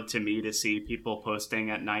wild to me to see people posting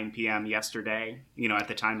at 9 p.m. yesterday, at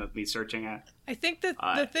the time of me searching it. I think that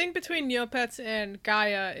the thing between Neopets and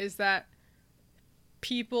Gaia is that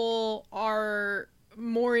people are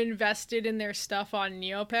more invested in their stuff on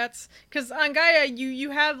Neopets. Because on Gaia,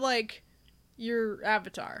 you have, like, your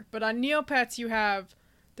avatar. But on Neopets,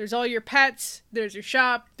 there's all your pets, there's your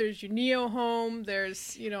shop, there's your Neo home,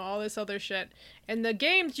 there's, all this other shit. And the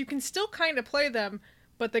games, you can still kind of play them,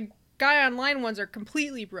 but the Gaia Online ones are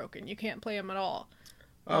completely broken. You can't play them at all.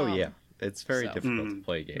 Oh, yeah. It's very difficult to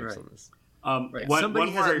play games on this. Right. One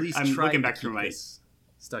Somebody more, has at least I'm tried looking to back keep through my... this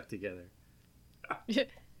stuck together.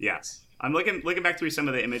 Yes. I'm looking back through some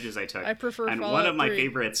of the images I took. I prefer And Fallout one of my 3.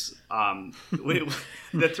 favorites,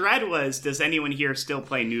 the thread was, does anyone here still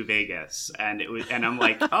play New Vegas? And I'm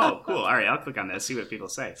like, oh, cool. All right, I'll click on this, see what people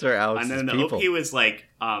say. Sorry, Alex's and then the people. OP was like,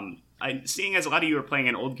 seeing as a lot of you are playing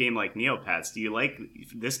an old game like Neopets, do you like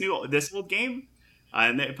this old game?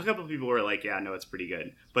 And a couple of people were like, yeah, no, it's pretty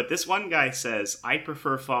good. But this one guy says, I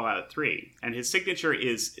prefer Fallout 3. And his signature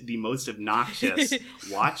is the most obnoxious,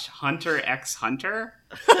 Watch Hunter X Hunter.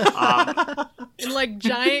 In, like,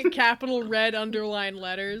 giant capital red underlined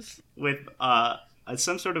letters. With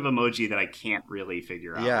some sort of emoji that I can't really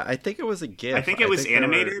figure out. Yeah, I think it was a GIF. I think it was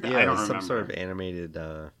animated. Yeah, I don't some remember. sort of animated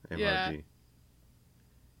emoji. Yeah.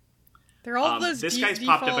 They're all those this guy's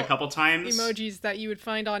popped up a couple times. emojis that you would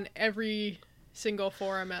find on every single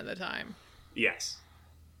forum at the time. Yes.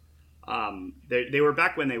 They were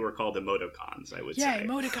back when they were called emoticons, I would say. Yeah,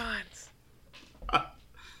 emoticons.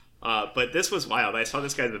 But this was wild. I saw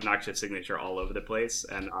this guy's obnoxious signature all over the place,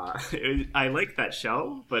 and I liked that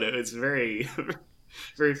show, but it was very,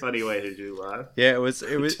 very funny way to do. Yeah, it was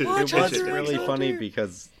Hunter really X funny Hunter.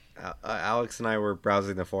 because Alex and I were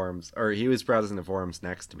browsing the forums, or he was browsing the forums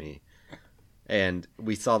next to me, and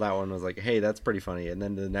we saw that one and was like, hey, that's pretty funny. And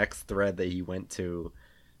then the next thread that he went to,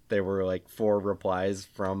 there were like 4 replies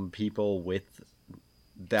from people with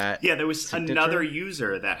that. Yeah, there was signature. another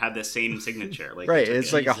user that had the same signature. Like, Right,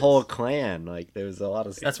 it's like a Jesus. whole clan. Like there was a lot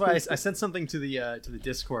of. That's why I sent something to the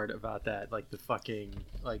Discord about that, like the fucking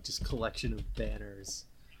just collection of banners.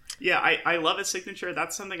 Yeah, I love a signature.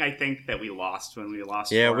 That's something I think that we lost when we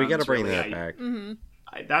lost. Yeah, we forums, got to bring really. that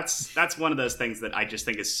back. That's one of those things that I just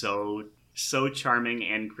think is so charming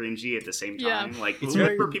and cringy at the same Yeah. time. Like It's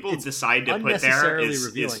whoever very- people it's decide to put there Unnecessarily is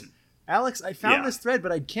revealing. Alex, I found Yeah. this thread,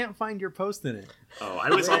 but I can't find your post in it. Oh, I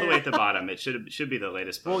was all the way at the bottom. It should be the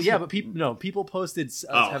latest post. Well, yeah, but people posted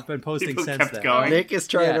have been posting people since kept then. going. Nick is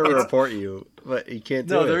trying Yeah, to it's- report you, but he can't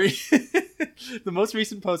do No, it. the most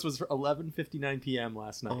recent post was for 11:59 p.m.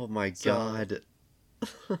 last night. Oh my So- god!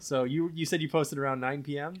 So you said you posted around 9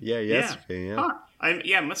 p.m. Yeah, yesterday. Yeah. Huh. I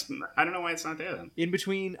don't know why it's not there then. In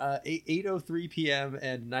between 8:03 p.m.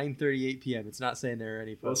 and 9:38 p.m. It's not saying there are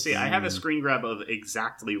any posts. We'll see. I have a screen grab of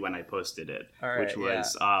exactly when I posted it, All right, which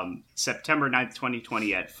was September 9th,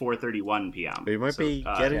 2020 at 4:31 p.m. We might be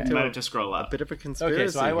getting you to might a, have to scroll a up. bit of a conspiracy Okay,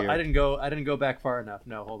 so I here. didn't go back far enough.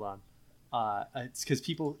 No, hold on. It's because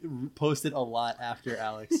people posted a lot after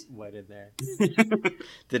Alex went in there.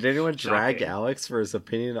 Did anyone drag Shocking. Alex for his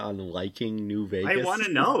opinion on liking New Vegas? I want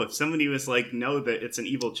to know if somebody was like, no, that it's an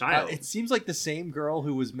evil child. It seems like the same girl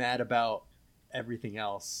who was mad about everything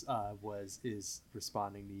else is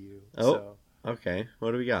responding to you. Oh. So, Okay,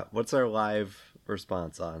 what do we got? What's our live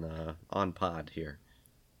response on pod here?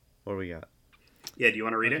 What do we got? Yeah, do you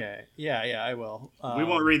want to read it? okay. Yeah, I will. We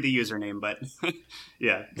won't read the username, but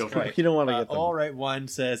yeah, go for Right. it. You don't want to get them. All right, one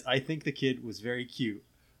says, I think the kid was very cute.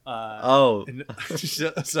 Oh, And,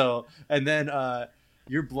 and then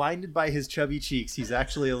you're blinded by his chubby cheeks. He's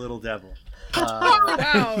actually a little devil.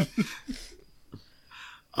 Wow.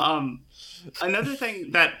 Another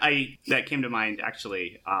thing that came to mind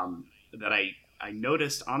actually that I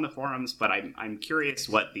noticed on the forums, but I'm curious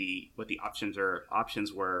what the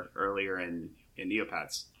options were earlier in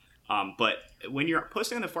Neopets. But when you're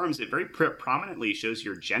posting on the forums, it very prominently shows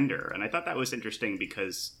your gender, and I thought that was interesting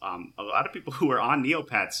because a lot of people who were on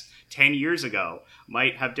Neopets 10 years ago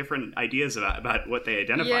might have different ideas about what they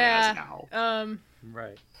identify as now.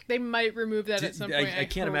 Right. They might remove that at some point. I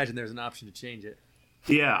can't hope. imagine there's an option to change it.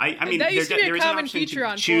 Yeah, I mean, that used to be there a is an common option feature to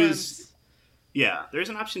on choose. forums. Yeah, there's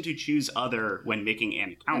an option to choose other when making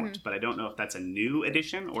an account, but I don't know if that's a new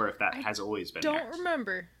addition or if that has always been there. Don't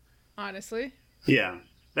remember, honestly. Yeah,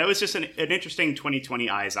 that was just an interesting 2020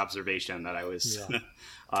 eyes observation that I was, Yeah.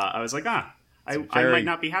 I was like, I very might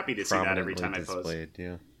not be happy to see that every time I prominently post. displayed,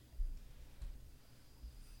 yeah.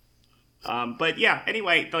 But yeah,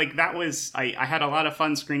 anyway, like that was I had a lot of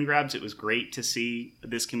fun screen grabs. It was great to see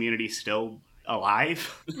this community still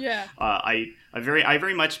alive. Yeah. I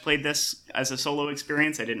very much played this as a solo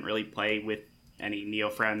experience. I didn't really play with any Neo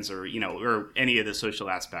friends or any of the social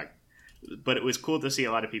aspect. But it was cool to see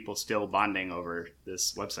a lot of people still bonding over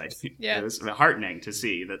this website. Yeah. It was heartening to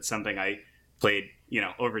see that something I played,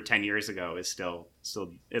 over 10 years ago is still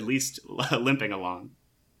at least limping along.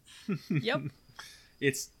 Yep.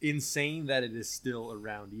 It's insane that it is still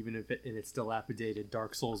around, even if in its dilapidated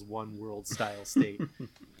Dark Souls 1 world style state.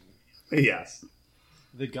 Yes.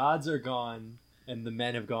 The gods are gone, and the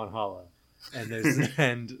men have gone hollow. And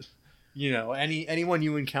anyone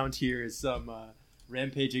you encounter here is some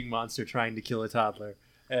rampaging monster trying to kill a toddler.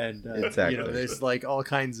 And Exactly. there's like all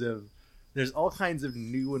kinds of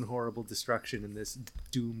new and horrible destruction in this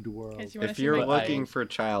doomed world. If you're looking for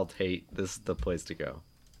child hate, this is the place to go.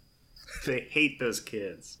 They hate those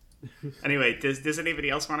kids. Anyway, does anybody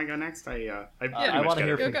else want to go next? I want to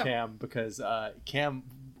hear from Go. Cam, because Cam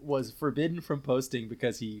was forbidden from posting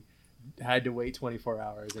because he had to wait 24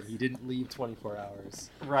 hours and he didn't leave 24 hours.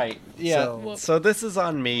 Right. Yeah. So- So this is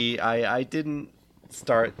on me. I didn't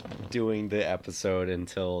start doing the episode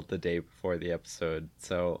until the day before the episode.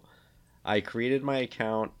 So I created my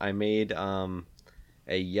account. I made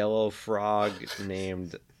a yellow frog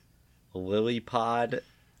named Lilypod,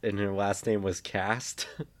 and her last name was Cast.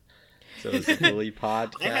 So it was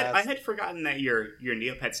Lilypod Cast. I had forgotten that your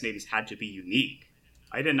Neopets names had to be unique.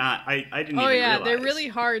 I did not. I didn't. Oh even yeah, realize. they're really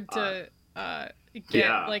hard to get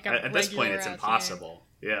like a at this point it's regular-ass impossible.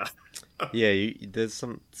 Yeah. Yeah, there's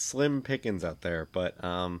some slim pickings out there, but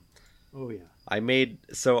Oh yeah.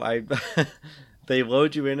 they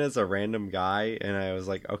load you in as a random guy, and I was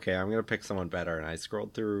like, okay, I'm gonna pick someone better, and I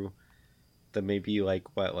scrolled through the maybe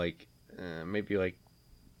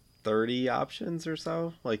 30 options or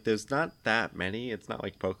so. Like, there's not that many. It's not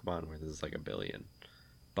like Pokemon where there's like a billion,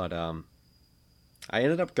 but I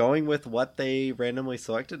ended up going with what they randomly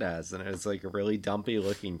selected as, and it was like a really dumpy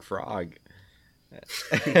looking frog. I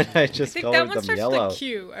just I think that colored one them starts yellow. with a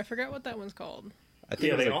Q. I forgot what that one's called. I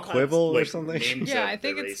think they it all was a have, quibble or like, something. names Yeah, of I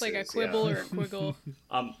think the it's like a races, quibble yeah. or a quiggle.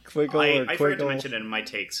 Quiggle or I forgot to quiggle. mention it in my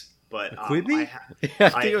takes, but Quibi? I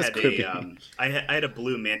think it was Quibi. I had a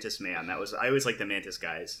blue Mantis Man. I always like the Mantis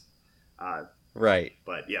guys. Right.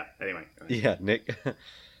 But yeah. Anyway. Yeah, Nick.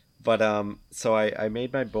 But so I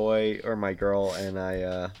made my boy or my girl, and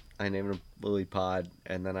I named him Lilypod,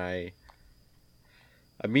 and then I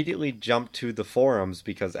immediately jumped to the forums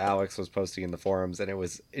because Alex was posting in the forums, and it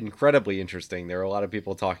was incredibly interesting. There were a lot of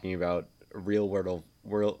people talking about real world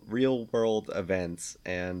events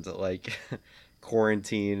and like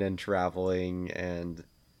quarantine and traveling and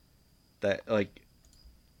that, like,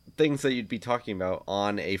 things that you'd be talking about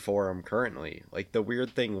on a forum currently. Like, the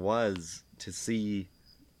weird thing was to see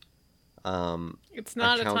It's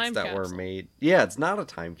not a accounts time that capsule. were made. Yeah, it's not a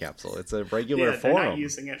time capsule. It's a regular Yeah, they're forum. not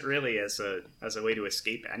using it really as a way to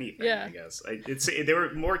escape anything. Yeah. I guess they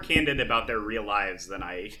were more candid about their real lives than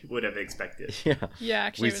I would have expected. Yeah. Yeah,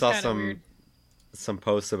 actually, We it was saw kinda weird. some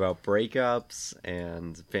posts about breakups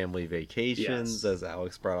and family vacations, Yes. as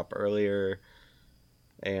Alex brought up earlier,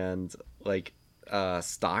 and like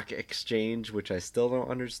stock exchange, which I still don't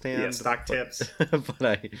understand. Yeah, stock tips.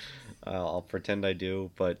 But I'll pretend I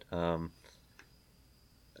do. But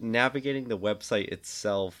navigating the website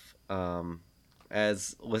itself,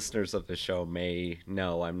 as listeners of the show may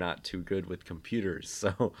know, I'm not too good with computers,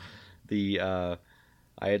 so I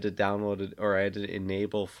had to download it, or I had to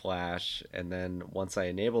enable Flash, and then once I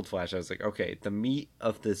enabled Flash, I was like, okay, the meat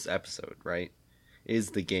of this episode, right,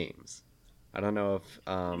 is the games. I don't know if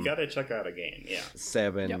You gotta check out a game, yeah.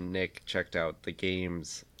 Seb and Yep. Nick checked out the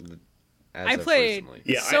games as I of played recently.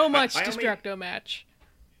 Yeah, so I much only- Destructo Match.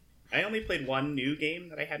 I only played one new game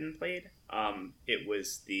that I hadn't played. It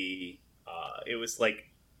was it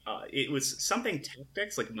was something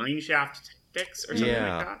tactics, like Mineshaft Tactics or something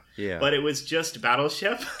like that. Yeah. But it was just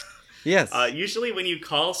Battleship. Yes. Usually when you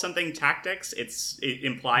call something tactics, it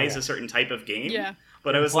implies Yeah. a certain type of game. Yeah.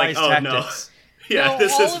 But I was like, Implies oh tactics. no. Yeah, No,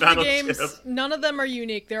 this all is of the Battleship. games, none of them are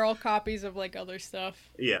unique. They're all copies of like other stuff.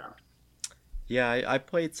 Yeah. Yeah, I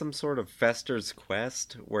played some sort of Fester's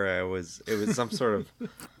Quest where it was some sort of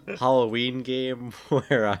Halloween game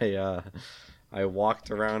where I walked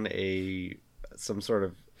around some sort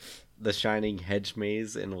of the Shining Hedge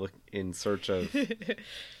maze and look in search of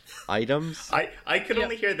items. I could Yep.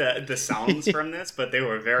 only hear the sounds from this, but they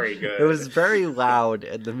were very good. It was very loud,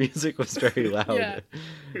 and the music was very loud. Yeah.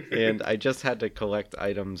 And I just had to collect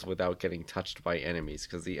items without getting touched by enemies,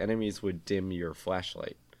 because the enemies would dim your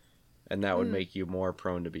flashlight, and that would make you more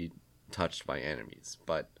prone to be touched by enemies.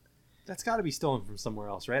 But That's got to be stolen from somewhere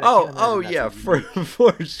else, right? Oh yeah, for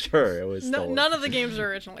sure it was stolen. None of the games are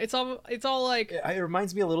original. It's all like It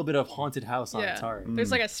reminds me a little bit of Haunted House on Atari.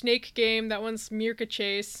 There's like a snake game. That one's Mirka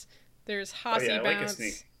Chase. There's Hossy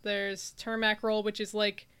Bounce. There's Termac Roll, which is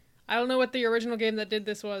like, I don't know what the original game that did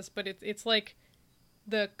this was, but it's like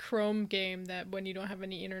the Chrome game that when you don't have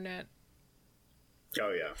any internet. Oh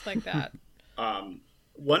yeah, it's like that.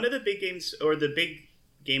 One of the big games, or the big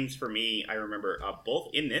games for me, I remember both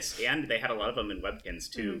in this, and they had a lot of them in Webkins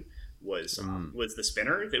too. Was the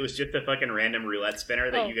spinner. It was just a fucking random roulette spinner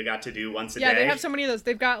that you got to do once a day. Yeah, they have so many of those.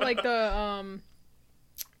 They've got like the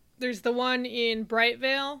there's the one in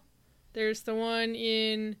Brightvale. There's the one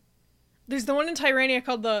in Tyrania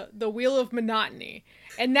called the Wheel of Monotony,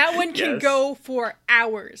 and that one can go for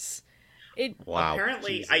hours. Wow.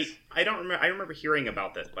 Apparently, Jesus. I don't remember. I remember hearing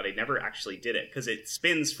about this, but I never actually did it because it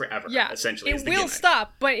spins forever. Yeah, essentially, it will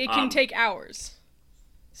stop, but it can take hours.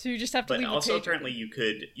 So you just have to leave the page. But also, apparently, you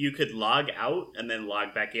could log out and then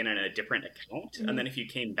log back in on a different account, and then if you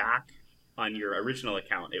came back on your original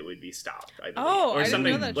account, it would be stopped. I believe. Or I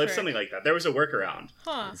something, didn't know that trick. Something like that. There was a workaround.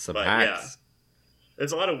 Huh. Some but hacks. Yeah,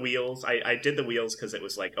 there's a lot of wheels. I did the wheels because it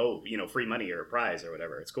was like, free money or a prize or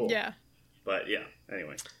whatever. It's cool. Yeah. But yeah,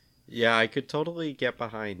 anyway. Yeah, I could totally get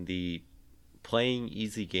behind the playing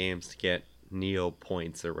easy games to get Neo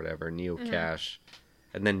points or whatever, Neo Cash,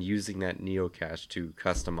 and then using that Neo Cash to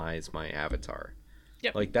customize my avatar.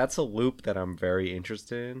 Yep. Like, that's a loop that I'm very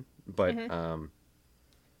interested in, but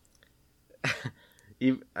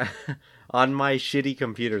on my shitty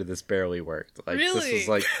computer, this barely worked. Like, really? This was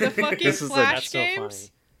like the fucking Flash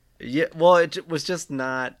games? So yeah, well, it was just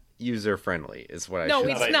not user friendly, is what I should say.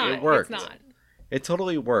 No, it's not. It worked. It's not. It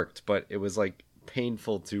totally worked, but it was like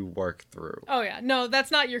painful to work through. Oh yeah, no,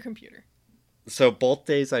 that's not your computer. So both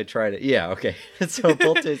days I tried it. Yeah, okay. So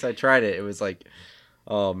both days I tried it. It was like,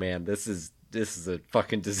 oh man, this is a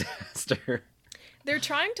fucking disaster. They're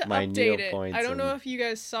trying to update it. I don't know if you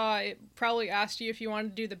guys saw it. Probably asked you if you wanted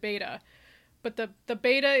to do the beta, but the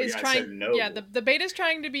beta is trying. No. Yeah, the beta is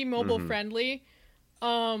trying to be mobile friendly,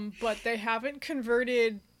 but they haven't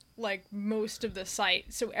converted like most of the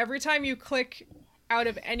site. So every time you click out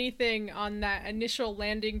of anything on that initial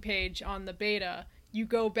landing page on the beta, you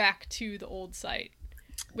go back to the old site.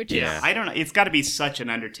 Which is, I don't know. It's got to be such an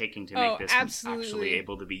undertaking to make this absolutely. actually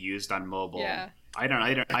able to be used on mobile. Yeah. I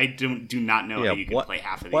do not know how you can play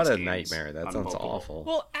half of these games. What a games nightmare. That on sounds mobile. awful.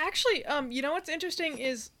 Well, actually, you know what's interesting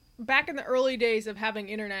is back in the early days of having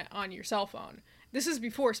internet on your cell phone. This is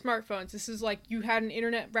before smartphones. This is like you had an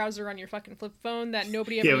internet browser on your fucking flip phone that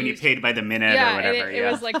nobody ever used. Yeah, when you paid by the minute or whatever. And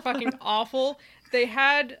it was like fucking awful. They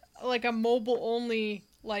had like a mobile only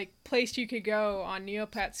like place you could go on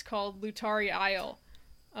Neopets called Lutari Isle.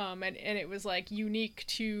 And it was like unique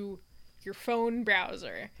to your phone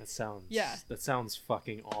browser. That sounds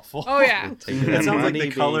fucking awful. Oh yeah. That sounds like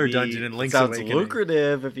the color dungeon in Link's Sounds Awakening.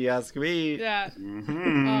 lucrative if you ask me. Yeah.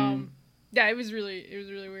 Mm-hmm. Yeah, it was really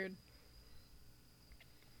weird.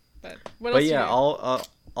 But what else? But yeah, you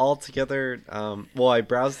all together. Well, I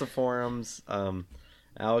browsed the forums.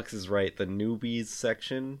 Alex is right. The newbies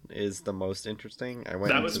section is the most interesting.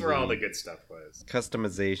 That was where all the good stuff was.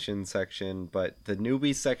 Customization section, but the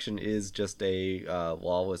newbies section is just a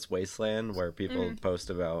lawless wasteland where people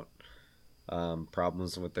post about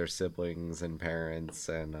problems with their siblings and parents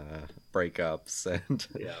and breakups, and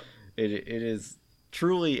it is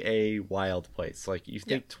truly a wild place. Like, you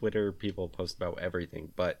think Twitter people post about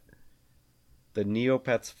everything, but the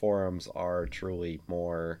Neopets forums are truly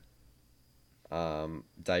more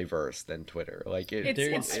diverse than Twitter. Like,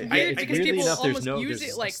 it's weird because people almost use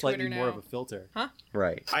it like slightly Twitter more now. of a filter. Huh?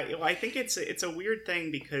 Right. I think it's a weird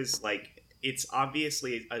thing because like it's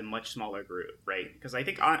obviously a much smaller group, right? Because I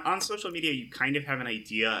think on social media you kind of have an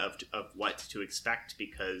idea of what to expect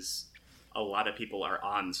because a lot of people are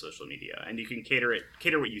on social media and you can cater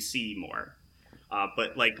what you see more.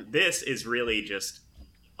 But like this is really just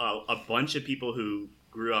a bunch of people who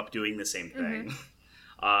grew up doing the same thing,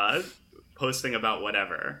 posting about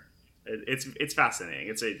whatever. It's fascinating.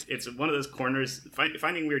 It's one of those corners,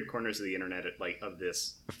 finding weird corners of the internet like of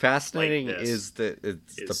this. Fascinating like this is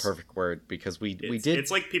the perfect word because we did. It's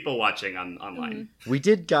like people watching online. We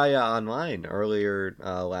did Gaia Online earlier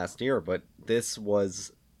last year, but this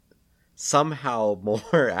was somehow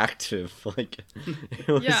more active. Like it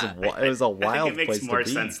was a wild I think it makes place more to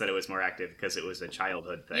be. sense that it was more active because it was a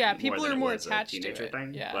childhood thing. Yeah, people than are it more was attached a teenager to it.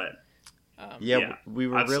 thing. Yeah. But we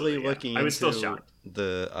were really looking I was still into shocked.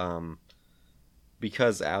 the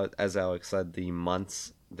because as Alex said, the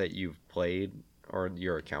months that you've played or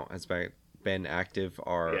your account has been active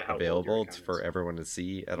are how old your available account for is. everyone to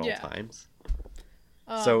see at all times.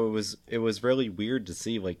 So it was really weird to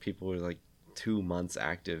see like people were like 2 months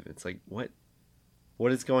active. It's like what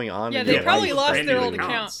is going on? Yeah, in they your probably life lost that their you- old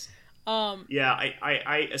account. Yeah,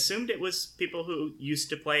 I assumed it was people who used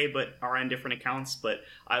to play but are on different accounts. But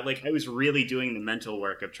I was really doing the mental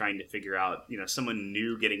work of trying to figure out, someone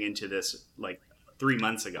new getting into this like 3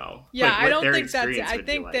 months ago. Yeah, like, I what don't their think that's it. experience I would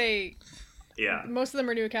be think like. Yeah. most of them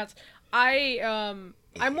are new accounts. I'm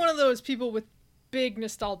one of those people with big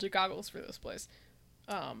nostalgia goggles for this place.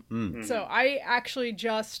 So I actually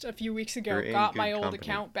just a few weeks ago You're in got good my old company.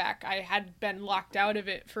 account back. I had been locked out of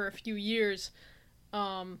it for a few years.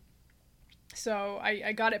 So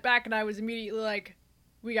I got it back and I was immediately like,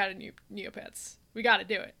 we got a new Neopets. We got to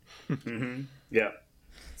do it. Yeah.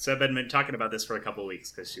 So I've been talking about this for a couple of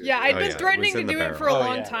weeks because she was Yeah, I'd Oh, been yeah, it threatening was to in the do it barrel. for a Oh,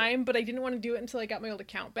 long yeah. time, but I didn't want to do it until I got my old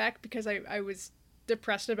account back because I was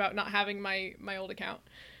depressed about not having my old account.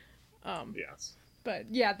 Yes. But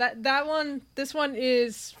yeah, this one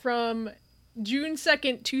is from June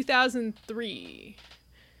 2nd, 2003.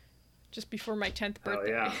 Just before my 10th Oh,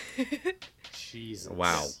 birthday. yeah. Jesus.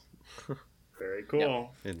 Wow, Very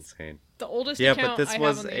cool. insane. The oldest Yeah, account but this I have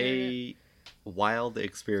was on the internet. a wild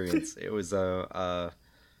experience. It was a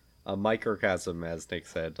microcosm, as Nick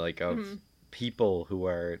said, like of Mm-hmm. people who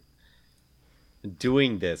are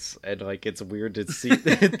doing this, and like it's weird to see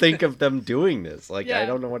think of them doing this. Like Yeah. I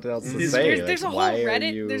don't know what else to There's- say. There's a Like, whole why are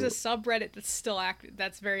Reddit. you- There's a subreddit that's still active.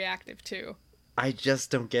 That's very active too. I just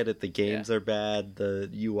don't get it. The games are bad. The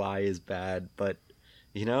UI is bad, but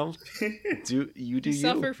do you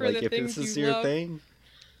suffer for like the if things this is you your love. thing?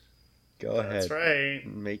 Go ahead. That's right.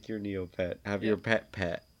 Make your Neopet. Have Yeah. your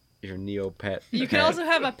pet. Your Neopet. You can also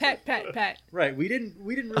have a pet. Right. We didn't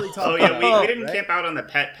really talk. Oh, yeah. about We that, didn't right? camp out on the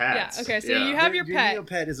pets. Yeah, okay, so you have your pet.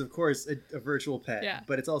 Neopet is, of course, a virtual pet. Yeah.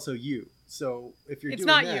 But it's also you. So if you're It's doing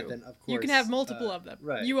not that, you. then of course You can have multiple of them.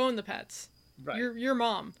 Right. You own the pets. Right. Your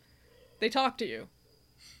mom. They talk to you.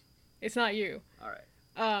 It's not you. All right.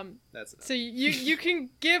 That's enough. So you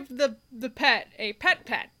can give the pet a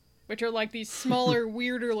pet, which are like these smaller,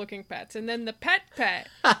 weirder looking pets, and then the pet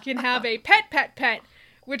can have a pet,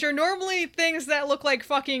 which are normally things that look like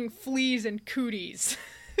fucking fleas and cooties.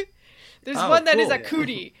 There's Oh, one that is cool. a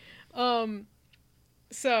cootie.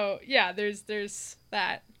 So yeah, there's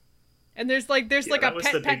that, and there's like Yeah, a that was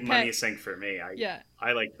the pet big money sink for me. Yeah.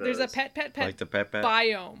 I like those. There's a pet like the pet.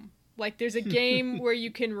 biome. Like there's a game where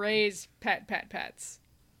you can raise pets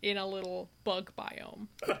in a little bug biome.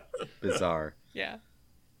 Bizarre. Yeah.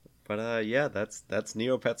 But yeah, that's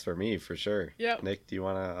Neopets for me for sure. Yep. Nick, do you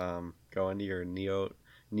want to go into your Neo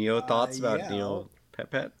thoughts about yeah, Neo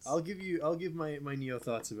pets? I'll give my Neo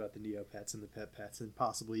thoughts about the Neopets and the pets and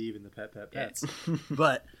possibly even the pets.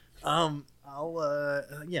 But I'll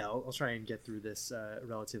try and get through this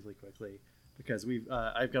relatively quickly because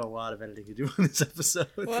I've got a lot of editing to do on this episode.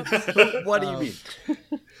 What do you mean?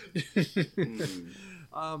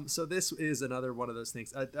 So this is another one of those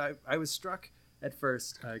things. I was struck at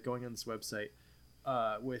first going on this website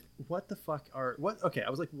with what the fuck okay, I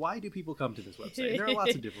was like, why do people come to this website? And there are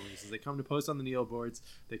lots of different reasons. They come to post on the Neo boards,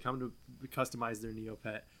 they come to customize their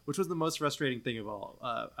Neopet, which was the most frustrating thing of all.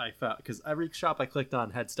 I found because every shop I clicked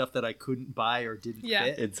on had stuff that I couldn't buy or didn't Yeah.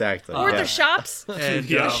 fit. Exactly. Or yeah. the shops. And,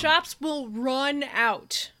 The shops will run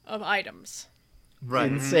out of items.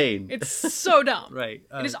 right, Insane. It's so dumb. right.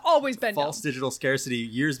 It has always been false dumb. digital scarcity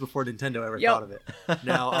years before Nintendo ever Yep. thought of it.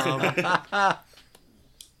 Now,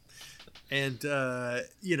 and so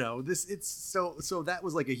that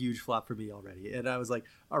was like a huge flop for me already, and I was like,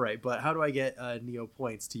 all right, but how do I get Neo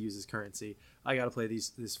points to use as currency? I gotta play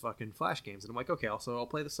these fucking Flash games, and I'm like, okay, also I'll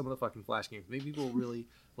play some of the fucking Flash games. Maybe people really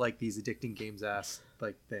like these addicting games ass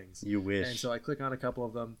like things. You wish. And so I click on a couple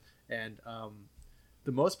of them, and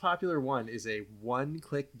the most popular one is a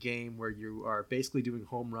one-click game where you are basically doing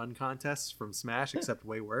home run contests from Smash, except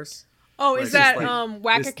way worse. Oh, Like, is that just like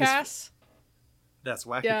Whack-A-Cass? That's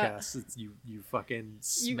Wacky Yeah. Cast. It's, you fucking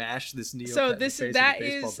smash this Neo. So pet in the this face that with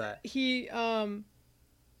a baseball is bat. he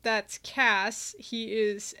that's Cass. He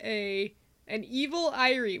is an evil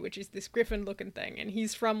Irie, which is this griffin looking thing, and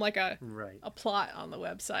he's from like a Right. plot on the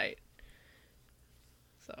website.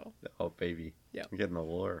 So Oh baby. Yep. I'm getting the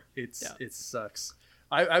lore. It sucks.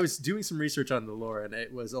 I was doing some research on the lore, and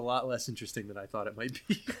it was a lot less interesting than I thought it might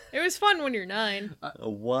be. it was fun when you're 9.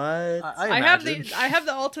 What? I have the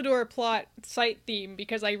Altador plot site theme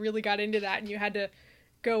because I really got into that, and you had to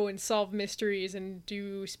go and solve mysteries and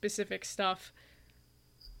do specific stuff.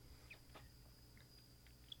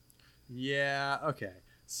 Yeah. Okay.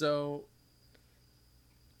 So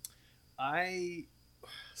I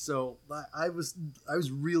was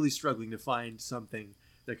really struggling to find something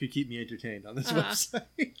that could keep me entertained on this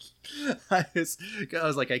website. I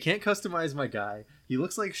was like, I can't customize my guy. He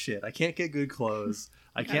looks like shit. I can't get good clothes.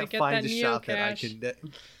 I can't find a shop that I can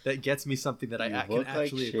that gets me something that I can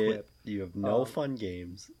actually equip. You have no fun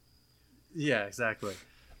games. Yeah, exactly.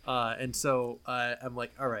 And so I'm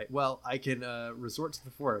like, all right, well, I can resort to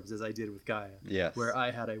the forums as I did with Gaia. Yes. Where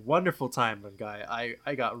I had a wonderful time on Gaia.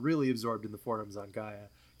 I got really absorbed in the forums on Gaia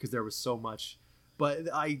because there was so much. But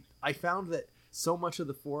I found that so much of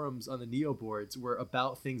the forums on the Neo boards were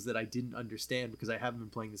about things that I didn't understand because I haven't been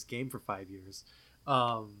playing this game for 5 years.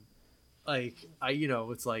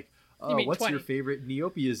 It's like, what's 20? your favorite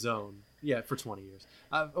Neopia zone? Yeah, for 20 years.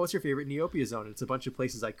 What's your favorite Neopia zone? And it's a bunch of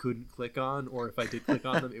places I couldn't click on, or if I did click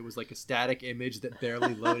on them, it was like a static image that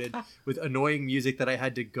barely loaded with annoying music that I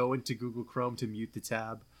had to go into Google Chrome to mute the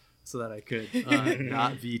tab so that I could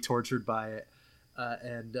not be tortured by it.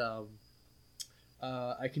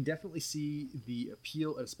 I can definitely see the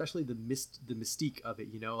appeal, especially the mystique of it,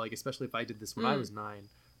 like especially if I did this when I was 9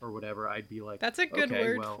 or whatever, I'd be like, that's a good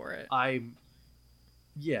word for it.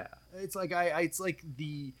 It's like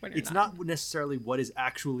it's not necessarily what is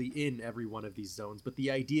actually in every one of these zones, but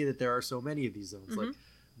the idea that there are so many of these zones. Like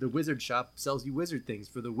the wizard shop sells you wizard things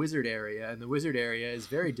for the wizard area, and the wizard area is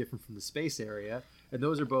very different from the space area, and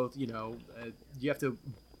those are both, you have to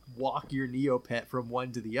walk your Neopet from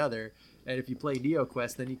one to the other. And if you play Neo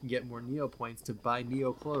Quest, then you can get more Neo points to buy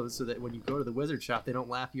Neo clothes so that when you go to the wizard shop, they don't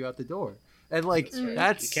laugh you out the door. And like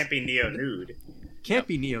that's you can't be Neo nude. Can't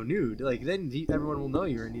be Neo nude. Like then everyone will know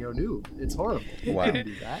you're a Neo noob. It's horrible. Wow. You can't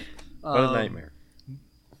do that. What a nightmare.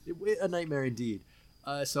 A nightmare indeed.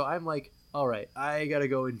 So I'm like, all right, I gotta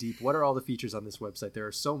go in deep. What are all the features on this website? There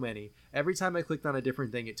are so many. Every time I clicked on a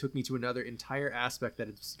different thing, it took me to another entire aspect that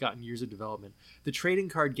has gotten years of development. The trading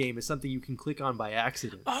card game is something you can click on by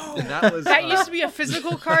accident. Oh, and that was that used to be a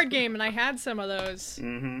physical card game, and I had some of those.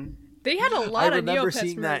 Mm-hmm. They had a lot of Neopets merch. I remember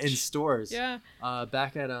seeing that in stores. Yeah.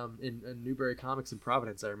 Back at in Newbury Comics in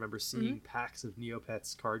Providence, I remember seeing packs of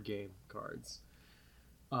Neopets card game cards.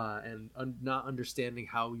 And not understanding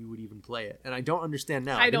how you would even play it, and I don't understand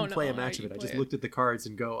now. I didn't play a match of it. I just looked at the cards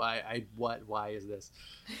and go, why is this?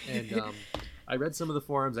 And I read some of the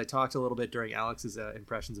forums. I talked a little bit during Alex's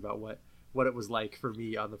impressions about what it was like for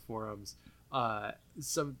me on the forums. The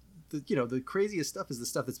craziest stuff is the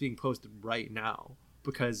stuff that's being posted right now,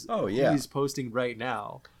 because he's posting right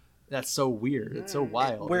now. That's so weird. It's so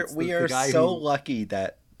wild. We are so lucky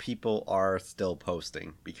that people are still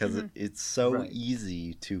posting, because it's so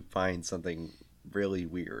easy to find something really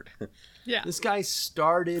weird. Yeah. This guy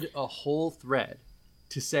started a whole thread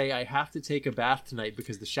to say, I have to take a bath tonight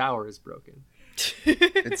because the shower is broken.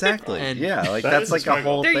 Exactly. And like that's like a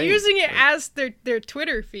whole thing. They're using it as their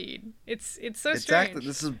Twitter feed. It's so strange.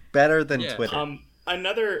 This is better than Twitter.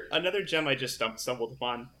 Another gem I just stumbled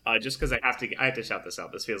upon, just because I have to shout this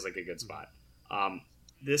out. This feels like a good spot.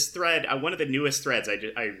 This thread, one of the newest threads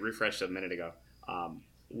I refreshed a minute ago,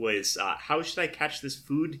 was how should I catch this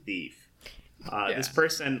food thief? This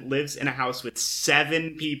person lives in a house with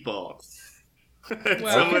 7 people.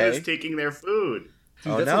 Someone is taking their food.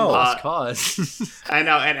 Dude, that's a lost cause. I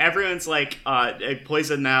know, and everyone's like,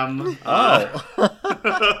 poison them.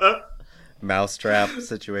 Mousetrap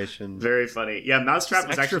situation. Very funny. Yeah, Mousetrap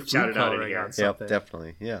was actually shouted out in here. Yep,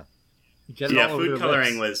 definitely. Yeah. Food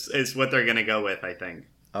coloring is what they're gonna go with, I think.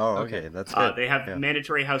 Oh, okay, that's good. They have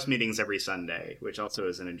mandatory house meetings every Sunday, which also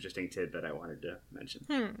is an interesting tidbit I wanted to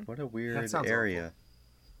mention. What a weird area. Awful.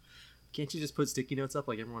 Can't you just put sticky notes up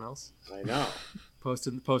like everyone else? I know. Post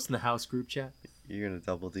in the house group chat. You're gonna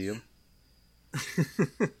double D them.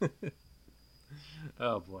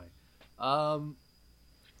 Oh boy. Oh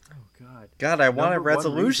God. God, I want a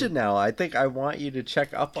resolution now. I think I want you to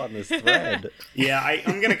check up on this thread. Yeah,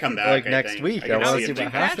 I'm gonna come back next week. I want to see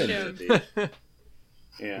what happens.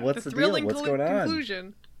 Yeah. What's the deal? What's going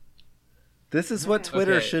on? This is what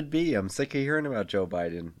Twitter should be. I'm sick of hearing about Joe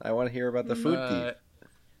Biden. I want to hear about the food thief.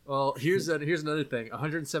 Well, here's another thing.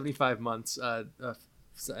 175 months.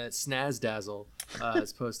 Snazdazzle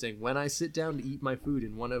is posting, when I sit down to eat my food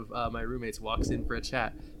and one of my roommates walks in for a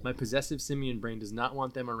chat, my possessive simian brain does not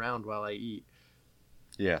want them around while I eat.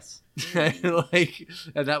 Yes. And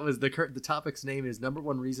that was the topic's name is number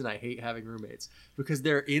one reason I hate having roommates, because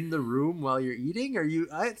they're in the room while you're eating. Are you?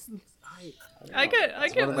 I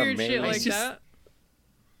get weird shit like that.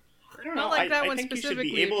 I don't know. Not like that I one think specifically. You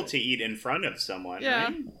should be able to eat in front of someone. Yeah.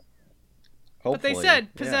 Right? But they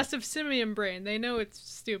said possessive simian brain. They know it's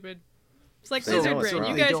stupid. It's like lizard brain.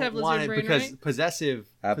 You guys have lizard brain, because right? possessive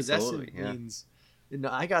means No,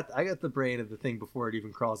 I got the brain of the thing before it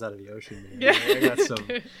even crawls out of the ocean. Man. Yeah. I got some.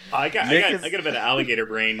 I got a bit of alligator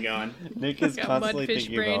brain going. Nick is Got constantly mudfish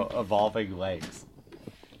thinking brain. about evolving legs.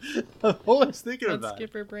 I'm always thinking Mud about it.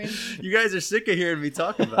 skipper brain. You guys are sick of hearing me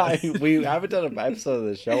talk about it. We haven't done an episode of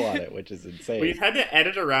the show on it, which is insane. We've had to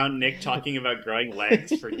edit around Nick talking about growing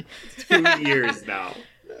legs for 2 years now.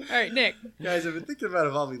 All right, Nick. Guys, I've been thinking about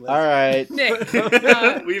evolving legs. All right.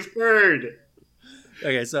 Nick. We've heard.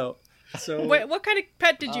 Okay, so Wait, what kind of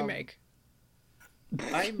pet did you make?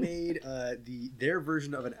 I made their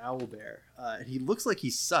version of an owl bear, and he looks like he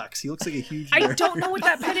sucks. He looks like a huge. I nerd. don't know what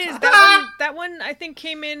that pet is. That one I think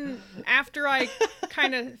came in after I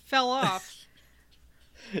kind of fell off.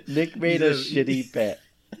 Nick made a shitty pet.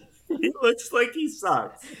 He looks like he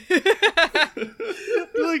sucks.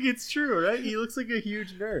 Like it's true, right? He looks like a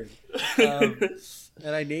huge nerd,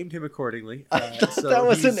 and I named him accordingly. So That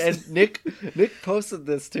was Nick posted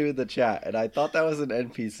this too in the chat, and I thought that was an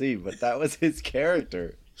NPC, but that was his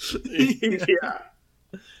character. Yeah.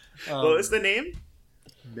 What was the name?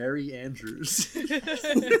 Mary Andrews.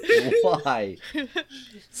 Why?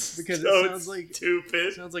 Because So it sounds like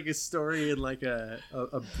stupid. sounds like a story in like a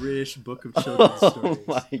British book of children's stories.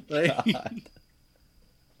 Oh my god.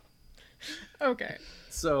 Okay.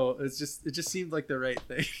 So it just seemed like the right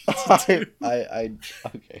thing. I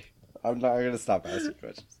okay. I'm not gonna stop asking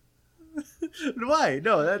questions. Why?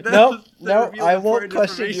 No, that No, reveals I won't important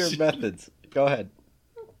question your information. methods. Go ahead.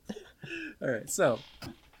 All right, so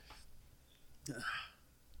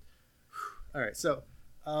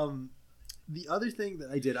the other thing that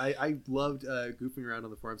I did, I loved goofing around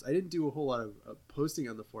on the forums. I didn't do a whole lot of posting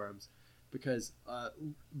on the forums because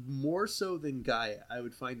more so than Gaia, I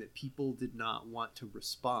would find that people did not want to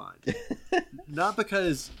respond. not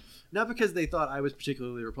because they thought I was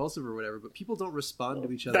particularly repulsive or whatever, but people don't respond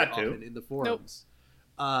to each other That too. often in the forums.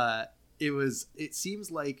 It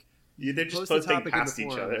seems like They're just post a posting topic in the past each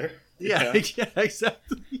forum. other. Yeah, yeah,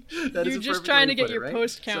 exactly. That is You're a just perfect trying way to get put it, your right?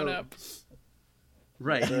 post count So- up.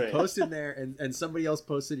 Right. You Right. post in there and somebody else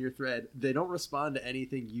posts in your thread. They don't respond to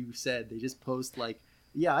anything you said. They just post like,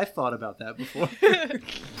 yeah, I've thought about that before.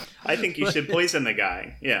 I think you should poison the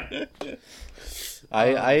guy. Yeah.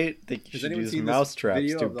 I think you has should anyone use seen this mouse traps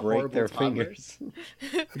video to of the break horrible their toddler? fingers.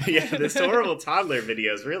 Yeah, this horrible toddler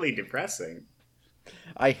video is really depressing.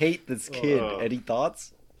 I hate this kid. Oh. Any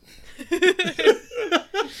thoughts?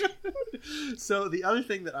 So the other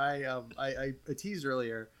thing that I teased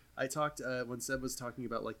earlier, I talked when Seb was talking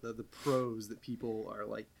about like the pros that people are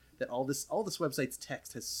like, that all this website's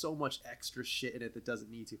text has so much extra shit in it that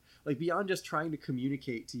doesn't need to, like, beyond just trying to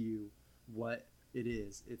communicate to you what it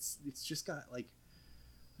is. It's just got like,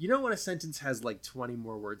 you know, when a sentence has like 20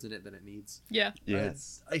 more words in it than it needs. Yeah.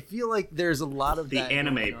 Yes. I feel like there's a lot of The that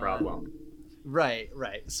anime going on. problem. Right.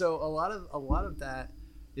 So a lot of that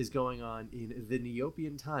is going on in the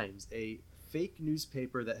Neopian Times, a fake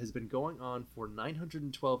newspaper that has been going on for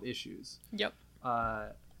 912 issues. Yep.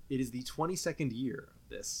 It is the 22nd year of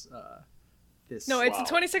this. No, it's Wow. the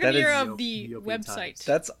 22nd That year is of the Neopian website. Times.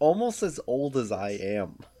 That's almost as old as I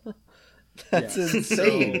am. That's Yeah.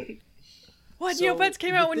 insane. What? So, Neopets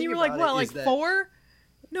came the out when thing you were like, about what, it like is that- 4?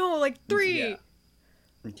 No, like 3. Yeah.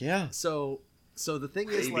 Yeah. So the thing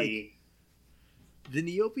is, like, Maybe. the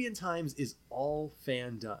Neopian Times is all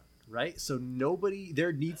fan done, right? So nobody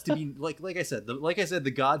there needs to be like I said,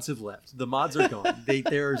 the gods have left. The mods are gone.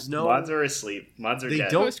 There's no Mods are asleep. Mods are they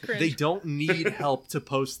dead. don't Post-cringe. they don't need help to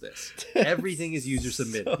post this. Everything is user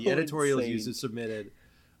submitted. So The editorial is insane. user submitted.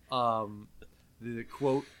 The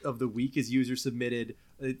quote of the week is user submitted.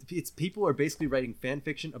 It's people are basically writing fan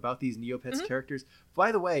fiction about these Neopets characters.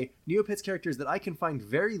 By the way, Neopets characters that I can find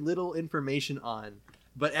very little information on,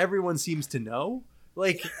 but everyone seems to know.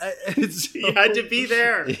 Like, it's You had to be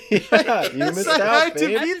there. Yeah, you missed I out, had to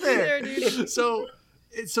babe. be there, there. dude. So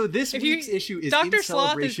this If you- week's issue is Dr. in Sloth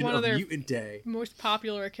is celebration one of of their- Mutant Day. Most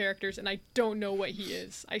popular characters, and I don't know what he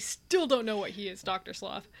is. I still don't know what he is, Dr.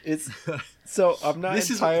 Sloth. It's so I'm not This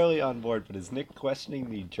is- entirely on board, but is Nick questioning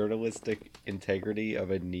the journalistic integrity of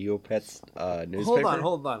a Neopets newspaper?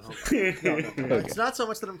 Hold on. No. It's not so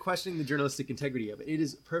much that I'm questioning the journalistic integrity of it. It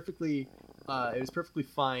is perfectly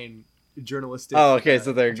fine journalistic. Oh, okay,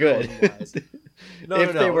 so they're good. journalism-wise.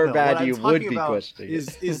 If they were bad, What I'm you would talking be about questioning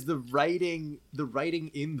it. is the writing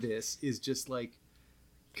in this is just like,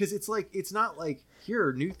 because it's not like, here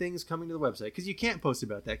are new things coming to the website, because you can't post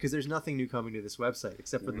about that because there's nothing new coming to this website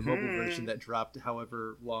except for the mobile version that dropped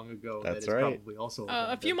however long ago. That's that is right. Probably also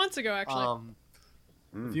A few months ago, actually.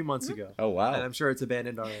 a few months ago. Oh wow. And I'm sure it's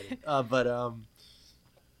abandoned already.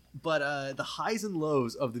 But the highs and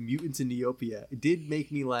lows of the mutants in Neopia did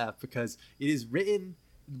make me laugh because it is written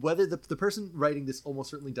whether the person writing this almost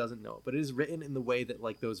certainly doesn't know, but it is written in the way that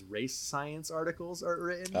like those race science articles are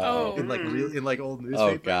written in like old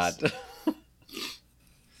newspapers. Oh God.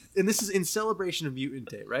 And this is in celebration of Mutant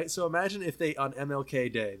Day, right? So imagine if they, on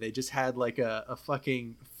MLK Day, they just had like a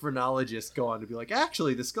fucking phrenologist go on to be like,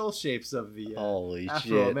 actually, the skull shapes of the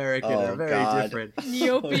Afro-American are very different.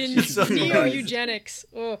 Neo-eugenics.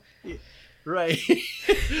 Oh. Right.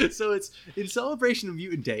 So it's in celebration of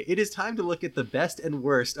Mutant Day. It is time to look at the best and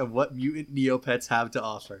worst of what mutant Neopets have to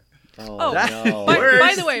offer. Oh no.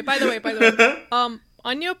 By the way,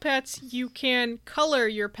 on Neopets, you can color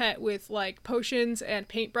your pet with like potions and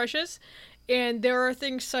paintbrushes, and there are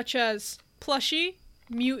things such as plushie,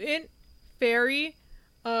 mutant, fairy,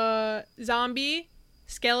 zombie,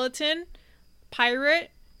 skeleton, pirate,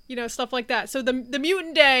 stuff like that. So the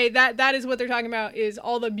Mutant Day, that is what they're talking about, is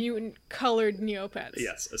all the mutant colored Neopets.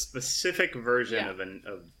 Yes, a specific version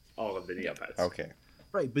of all of the Neopets. Okay.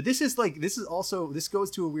 Right, but this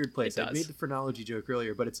goes to a weird place. I made the phrenology joke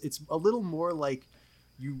earlier, but it's a little more like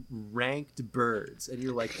you ranked birds, and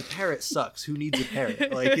you're like, the parrot sucks. Who needs a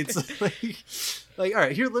parrot? Like it's like all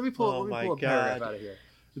right, here, let me pull a paragraph out of here.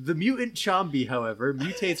 The mutant Chombie, however,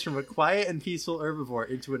 mutates from a quiet and peaceful herbivore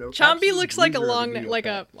into an Chombie looks like a long neck,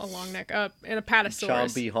 and a patasaurus.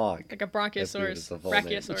 Chombie honk, like a bronchiosaurus,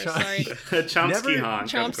 brachiosaurus. Sorry, Chomsky honk.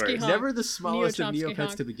 Chomsky honk. Never the smallest of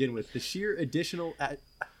Neopets to begin with. The sheer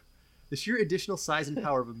additional size and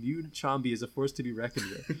power of a mutant Chombie is a force to be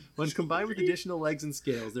reckoned with. When combined with additional legs and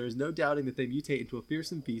scales, there is no doubting that they mutate into a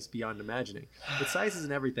fearsome beast beyond imagining. Its size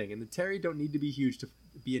isn't everything, and the Terry don't need to be huge to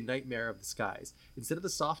be a nightmare of the skies. Instead of the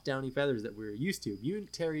soft, downy feathers that we're used to,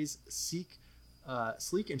 mutant Terry's sleek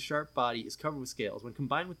and sharp body is covered with scales. When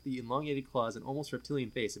combined with the elongated claws and almost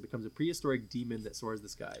reptilian face, it becomes a prehistoric demon that soars the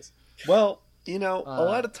skies. Well, a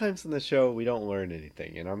lot of times in the show we don't learn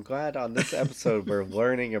anything, and I'm glad on this episode we're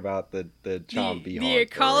learning about the Chombie. The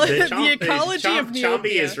ecology of Neopets.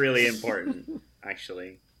 Chombie is really important,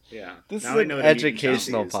 actually. Yeah. This is an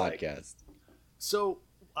educational podcast. So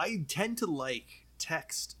I tend to like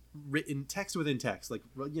text within text. Like,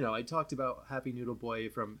 I talked about Happy Noodle Boy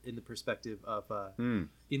from in the perspective of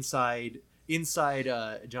inside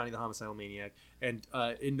Johnny the Homicidal Maniac, and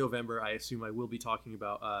in November I assume I will be talking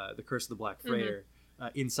about The Curse of the Black Freighter,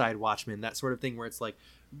 inside Watchmen, that sort of thing, where it's like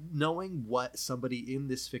knowing what somebody in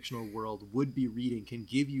this fictional world would be reading can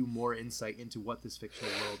give you more insight into what this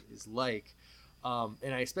fictional world is like.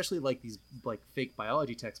 And I especially like these like fake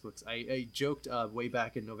biology textbooks. I joked way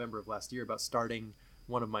back in November of last year about starting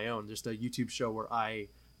one of my own, just a YouTube show where I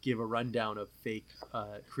give a rundown of fake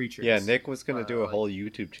creatures. Yeah, Nick was going to do a whole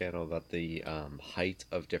YouTube channel about the height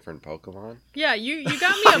of different Pokemon. Yeah, you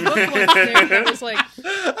got me a book once there that was like...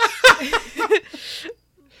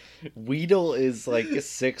 Weedle is like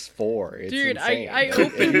 6'4". It's dude, insane. I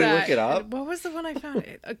opened that. Look it up. What was the one I found?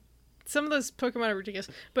 Some of those Pokemon are ridiculous.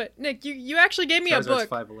 But Nick, you actually gave me a book.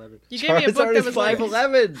 5'11". You gave me a book that was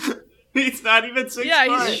 5'11". He's not even 6'5".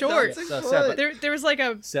 Yeah, he's short. Seb, there was like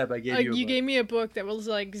a... Seb, I gave you a book. gave me a book that was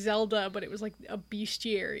like Zelda, but it was like a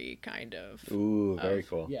bestiary kind of. Ooh, very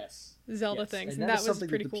cool. Yes. Zelda things, and that was something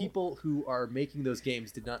pretty that the cool. people who are making those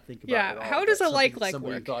games did not think about at all. How does a like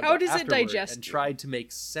somebody work? thought How about does it afterward digest? And tried to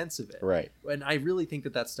make sense of it. Right. And I really think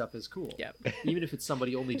that stuff is cool. Yep. Even if it's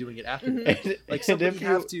somebody only doing it after. Like,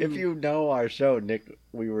 if you know our show, Nick,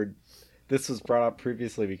 this was brought up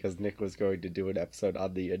previously because Nick was going to do an episode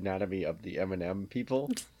on the anatomy of the M&M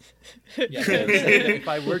people. Yeah, if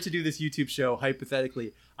I were to do this YouTube show,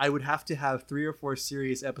 hypothetically, I would have to have 3 or 4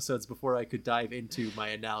 serious episodes before I could dive into my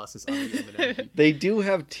analysis on the M&M people. They do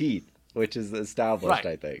have teeth, which is established,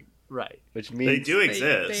 I think. Right. Which means they do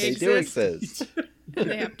exist. They do exist. And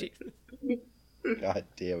they have teeth. God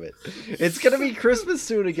damn it. It's going to be Christmas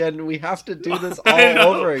soon again, and we have to do this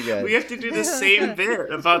all over again. We have to do the same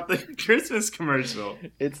bit about the Christmas commercial.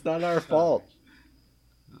 It's not our fault.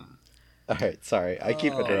 All right, sorry. I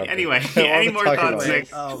keep interrupting. Anyway, any more thoughts, Nick?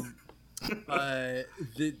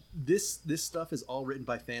 This stuff is all written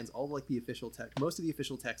by fans. All like the official text, most of the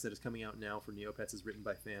official text that is coming out now for Neopets is written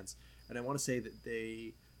by fans, and I want to say that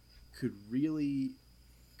they could really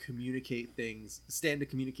stand to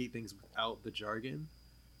communicate things without the jargon.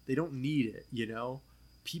 They don't need it,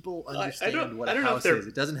 People understand what a house is.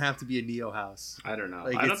 It doesn't have to be a Neo house. I don't know.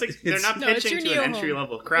 Like, I don't think they're not pitching to an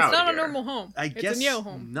entry-level crowd. It's not here. a normal home. I it's guess a Neo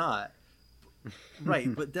home. Not. Right,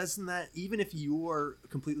 but doesn't that, even if you're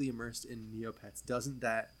completely immersed in Neopets, doesn't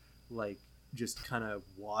that just kind of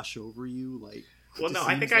wash over you? Well, no,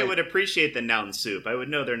 I think I would appreciate the noun soup. I would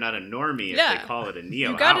know they're not a normie if they call it a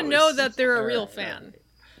Neo You got to house. know that they're a real fan.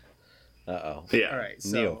 Uh-oh. Yeah. All right,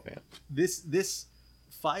 so Neo fan. This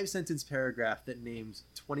 5-sentence paragraph that names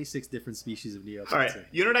 26 different species of Neopets. All right,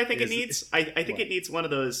 you know what I think it Is- needs? I think what? it needs one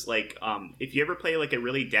of those like if you ever play like a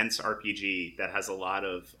really dense RPG that has a lot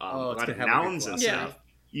of it's gonna have, like, a nouns and glossary. stuff.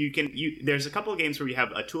 There's a couple of games where you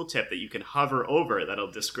have a tooltip that you can hover over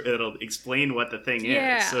that'll explain what the thing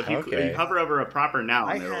Yeah. is. So if you hover over a proper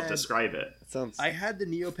noun, it'll describe it. Sounds. I had the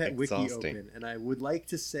Neopet wiki exhausting. open, and I would like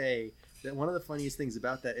to say that one of the funniest things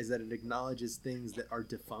about that is that it acknowledges things that are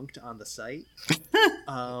defunct on the site.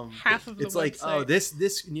 Half of the It's like, website. oh, this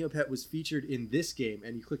Neopet was featured in this game,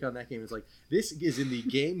 and you click on that game, it's like, this is in the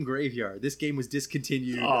game graveyard. This game was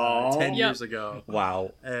discontinued 10 Yep. years ago.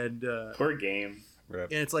 Wow. And Poor game.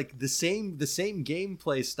 and it's like the same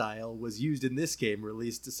gameplay style was used in this game,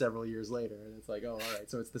 released several years later, and it's like, oh, all right,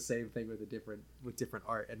 so it's the same thing with different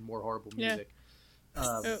art and more horrible Yeah. music.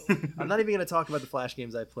 I'm not even going to talk about the Flash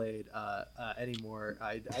games I played anymore.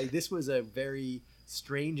 This was a very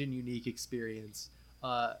strange and unique experience,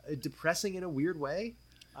 depressing in a weird way.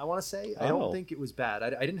 I want to say I don't think it was bad.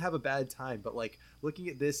 I didn't have a bad time, but like looking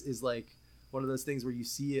at this is like one of those things where you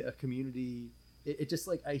see a community. It just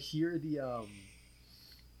like I hear the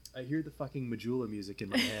fucking Majula music in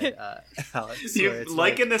my head, Alex. where You've it's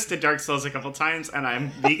likened this to Dark Souls a couple times, and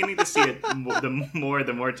I'm beginning to see it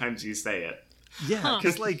the more times you say it. yeah,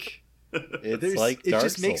 because like It's like Dark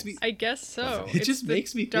just makes Souls. me. I guess so. It It's just the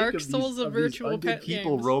makes me Dark think of Souls these, of virtual undead pet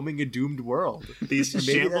people games. roaming a doomed world. These Maybe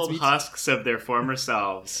that's shambled me- husks of their former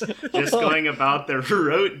selves, just going about their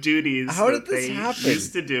rote duties How that did this they happen?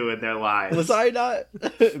 used to do in their lives. Was I not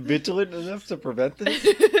vigilant enough to prevent this?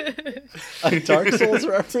 A Dark Souls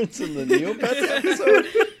reference in the Neopets episode?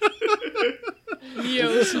 Neo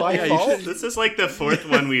Is this my Yeah, you fault? should- This is like the fourth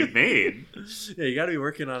one we've made. Yeah, you got to be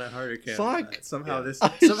working on it harder, Cam. Fuck. Somehow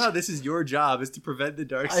Yeah. this is your job, is to prevent the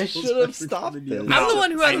Dark Souls. I should have reference from stopped the this. Neo- I'm No, the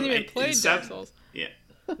one who hasn't I- even I- played Seb- Dark Souls. Yeah.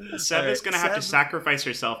 Seb All is going to have to Seb- sacrifice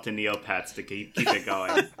herself to Neopets to keep it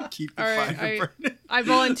going. Keep the All right, fire burning. I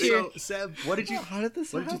volunteer. So, Seb, what did you How did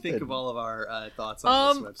this What did you think happen? of all of our thoughts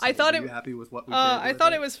on this website? I thought Were it- you happy with what we I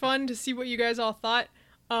thought it was fun to see what you guys all thought.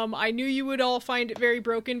 I knew you would all find it very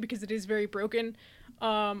broken because it is very broken.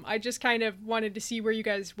 I just kind of wanted to see where you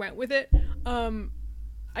guys went with it.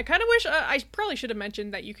 I kind of wish I probably should have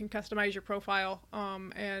mentioned that you can customize your profile.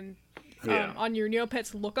 And Yeah. on your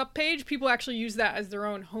Neopets lookup page, people actually use that as their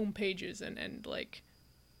own home pages and like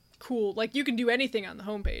cool. Like you can do anything on the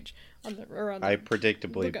home page on the. I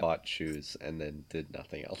predictably lookup. bought shoes and then did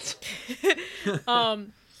nothing else.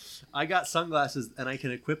 I got sunglasses and I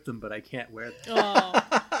can equip them, but I can't wear them. Oh,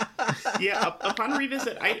 Yeah, upon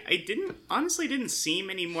revisit, I didn't seem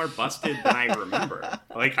any more busted than I remember.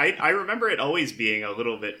 Like I remember it always being a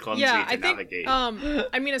little bit clumsy yeah, to I think. navigate.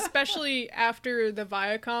 I mean, especially after the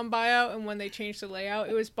Viacom buyout and when they changed the layout,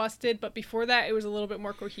 it was busted. But before that, it was a little bit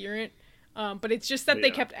more coherent. But it's just that they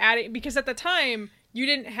Yeah. kept adding, because at the time you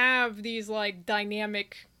didn't have these like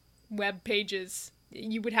dynamic web pages.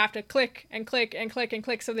 You would have to click and click and click and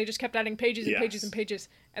click. So they just kept adding pages and pages Yes. and pages,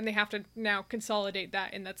 and they have to now consolidate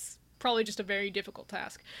that, and that's probably just a very difficult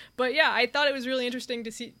task. But yeah, I thought it was really interesting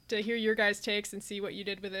to hear your guys' takes and see what you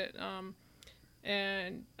did with it.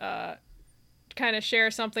 And kind of share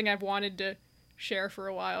something I've wanted to share for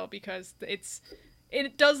a while, because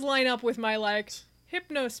it does line up with my like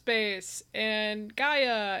Hypnospace and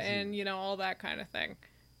Gaia and all that kind of thing.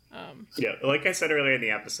 Yeah, like I said earlier in the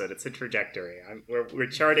episode, it's a trajectory. We're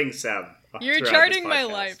charting Seb. You're throughout charting this my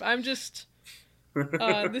podcast. life. I'm just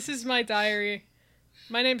this is my diary.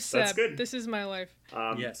 My name's Seb. That's good. This is my life.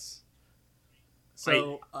 Yes.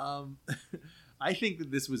 So, I think that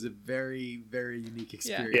this was a very, very unique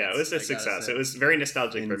experience. Yeah, it was I a gotta success. say. It was very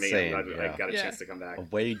nostalgic for me. Insane, I'm glad I yeah. got a Yeah. chance to come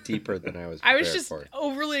back. Way deeper than I was I prepared was just for.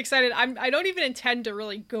 overly excited. I don't even intend to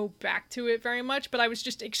really go back to it very much, but I was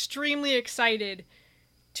just extremely excited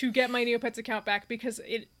to get my Neopets account back, because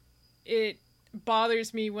it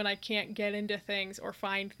bothers me when I can't get into things or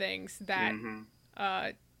find things that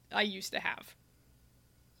I used to have.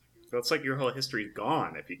 So it's like your whole history's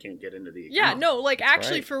gone if you can't get into the account. Yeah, no, like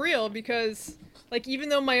actually right. for real, because like even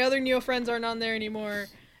though my other Neo friends aren't on there anymore,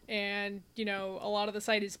 and a lot of the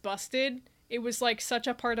site is busted, it was like such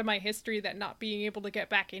a part of my history that not being able to get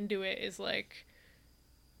back into it is like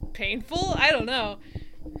painful. I don't know.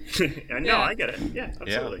 No, Yeah. I get it. Yeah,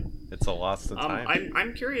 absolutely. Yeah, it's a loss of time.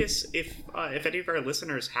 I'm curious if any of our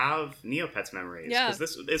listeners have Neopets memories. Yeah.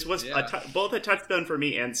 Because this was Yeah. both a touchstone for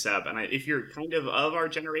me and Seb. And if you're kind of our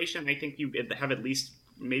generation, I think you have at least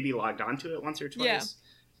maybe logged onto it once or twice. Yeah.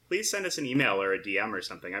 Please send us an email or a DM or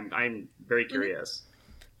something. I'm very Mm-hmm. curious.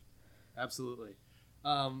 Absolutely.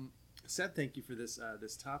 Seb, thank you for this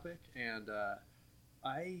topic, and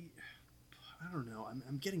I don't know.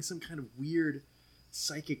 I'm getting some kind of weird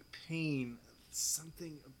psychic pain.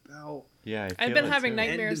 Something about I've been having end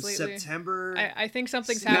nightmares of lately. September. I think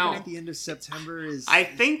something's Sleeping happening. at the end of September is. I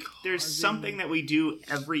think there's causing- something that we do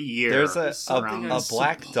every year. There's a something I'm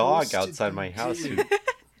black supposed dog to outside be my house who doing.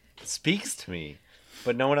 speaks to me,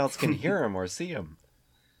 but no one else can hear him or see him.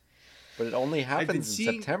 But it only happens in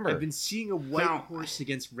September. I've been seeing a white Now- horse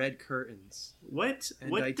against red curtains. What And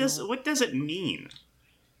what I does don't- what does it mean?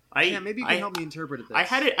 Maybe you can help me interpret it. I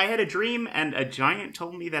had a dream, and a giant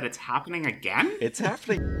told me that it's happening again. It's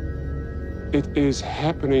happening It is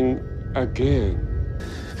happening again.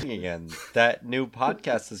 again. That new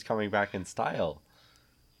podcast is coming back in style.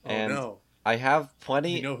 And no. I have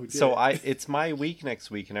plenty. We know who did So it. it's my week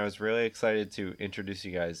next week, and I was really excited to introduce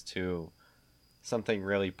you guys to something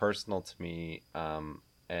really personal to me,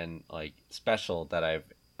 and like special that I've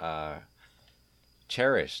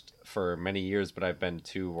cherished for many years, but I've been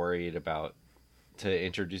too worried about to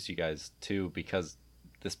introduce you guys to because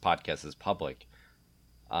this podcast is public.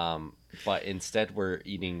 But instead, we're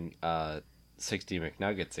eating 60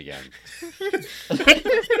 McNuggets again.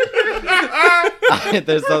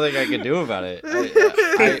 There's nothing I can do about it.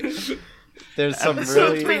 There's some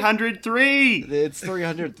Episode really 303. It's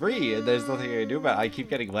 303, and there's nothing I can do about it. I keep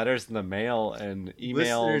getting letters in the mail and emails.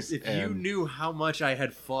 Listeners, if you and- knew how much I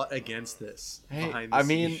had fought against this Hey, behind the I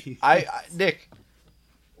mean, scenes. Nick,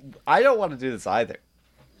 I don't want to do this either,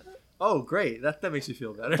 Oh, great. That makes me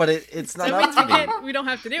feel better. but it's not That means up to me. we don't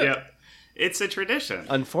have to do it. Yep, it's a tradition.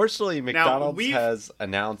 Unfortunately, McDonald's we've- has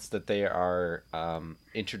announced that they are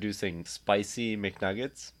introducing spicy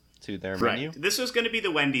McNuggets to their menu. Right. This was going to be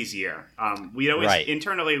the Wendy's year. We'd always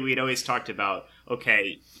internally we'd always talked about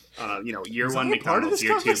year Was one I a part of McDonald's, this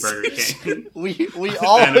year two Burger conversation? King. We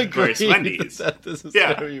all And, of agree course, Wendy's. that this is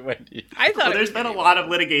Yeah. going to be Wendy's. I thought Well, it there's was been a gonna be lot of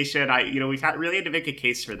litigation. We've really had to make a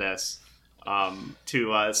case for this.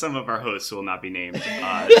 To some of our hosts who will not be named,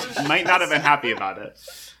 might not have been happy about it.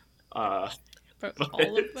 but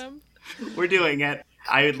all of them. We're doing it.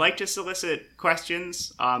 I would like to solicit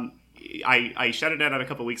questions. I shut it out a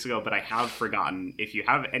couple weeks ago, but I have forgotten. If you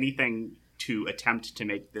have anything to attempt to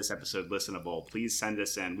make this episode listenable, please send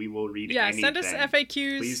us in. We will read anything. Send us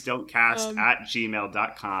FAQs. Please don't cast at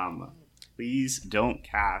gmail.com. Please don't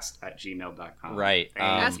cast at gmail.com. Right. Thank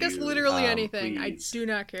Ask us you. literally anything. please. I do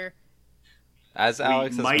not care. As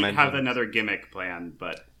Alex We has might mentioned, have another gimmick plan,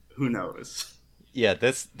 but who knows? yeah,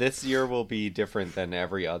 this year will be different than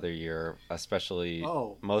every other year, especially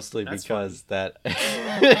mostly that's because that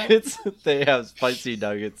they have spicy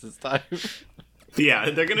nuggets this time. Yeah,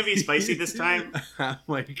 they're going to be spicy this time. Oh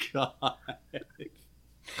my god.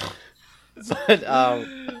 But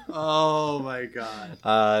Oh my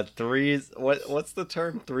god. threes. What's the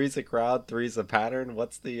term? Three's a crowd. Three's a pattern.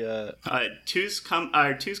 What's the? Two's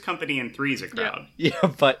company and three's a crowd. Yeah,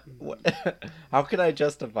 but how can I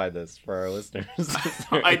justify this for our listeners?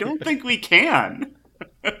 I don't think we can.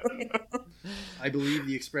 I believe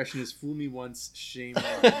the expression is "fool me once, shame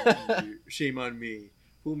on you, shame on me.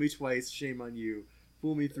 Fool me twice, shame on you.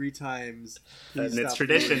 Fool me 3 times." And it's stop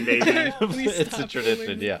tradition, fooling me. baby. Please It's a stop tradition,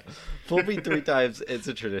 fooling me. yeah. Fool me 3 times, it's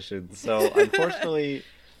a tradition. So unfortunately,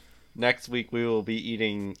 next week we will be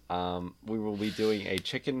eating. We will be doing a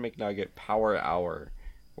chicken McNugget power hour,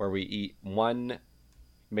 where we eat 1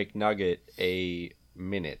 McNugget a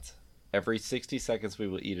minute. Every 60 seconds, we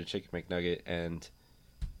will eat a chicken McNugget, and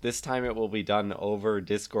this time it will be done over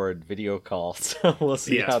Discord video call. So we'll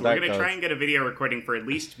see Yes, how we're that going to goes. try and get a video recording for at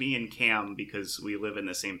least me and Cam because we live in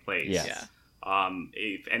the same place. Yes. Yeah.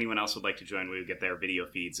 If anyone else would like to join, we would get their video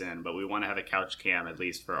feeds in, but we want to have a couch cam at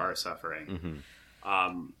least for our suffering.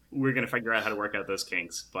 Mhm. We're going to figure out how to work out those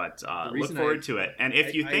kinks, but look reason forward to it. And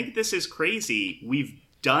if you think this is crazy, we've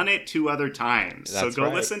done it 2 other times. So That's go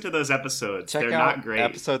right. listen to those episodes. Check They're out not great.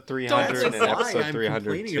 episode That's 300 and why episode I'm complaining about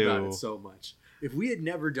 302. it so much. If we had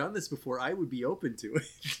never done this before, I would be open to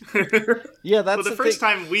it. Yeah, that's Well, the the first thing.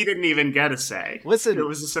 time we didn't even get a say. Listen, It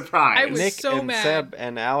was a surprise. I was Nick so and mad. Seb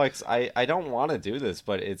and Alex, I don't want to do this,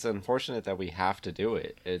 but it's unfortunate that we have to do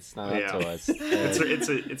it. It's not Yeah. up to us.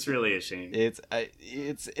 It's really a shame.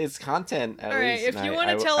 It's content. At All right, least, if and you I- want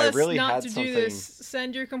to I- tell I us really not had to do something- this,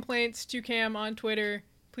 send your complaints to Cam on Twitter.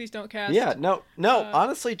 Please don't cast. Yeah, no.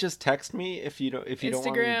 Honestly, just text me if you don't want me to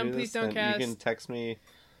Instagram, do this. please don't then cast. you can text me.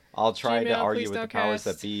 I'll try to Gmail, argue please with the don't powers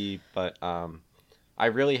cast. that be, but I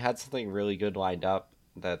really had something really good lined up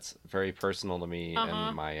that's very personal to me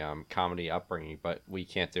and my comedy upbringing, but we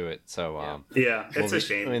can't do it. So Yeah, it's we'll a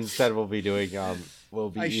shame. Instead, we'll be doing we'll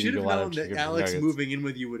be I should eating a have lot known of that chicken Alex nuggets. moving in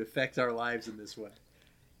with you would affect our lives in this way.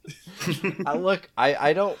 Look,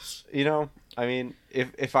 I don't, I mean,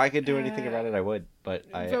 if I could do anything about it, I would, but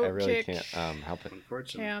I Vote really kick. can't help it.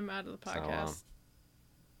 Unfortunately. Cam out of the podcast.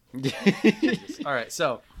 All right,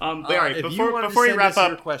 so all right, if before you wanted before to we send wrap us up,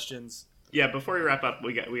 your questions. yeah, before we wrap up,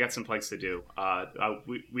 we got some plugs to do.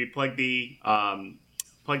 We plug the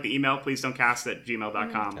email, please don't cast at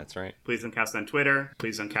gmail.com. That's right. Please don't cast on Twitter.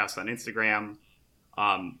 Please don't cast on Instagram.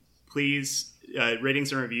 Please,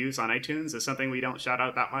 ratings and reviews on iTunes is something we don't shout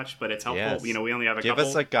out that much, but it's helpful. Yes. We only have a Give couple.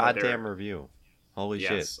 us a goddamn review. Holy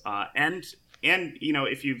shit. And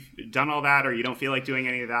if you've done all that or you don't feel like doing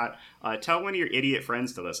any of that, tell one of your idiot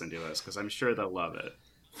friends to listen to us because I'm sure they'll love it.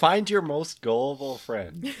 Find your most gullible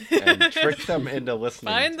friend and trick them into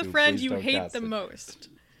listening. Find the friend Please you Don't hate Cast the It. most.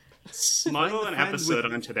 Smuggle an episode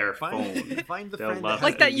onto their phone. Find the They'll friend love that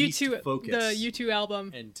Like has that the least U2, focus the U2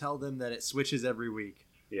 album. and tell them that it switches every week.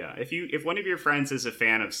 Yeah, if one of your friends is a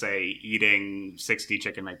fan of, say, eating 60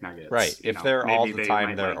 chicken McNuggets, Right. If they're all the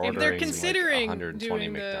time they're like ordering If they're like considering 120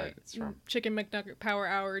 doing the McNuggets from. Chicken McNugget Power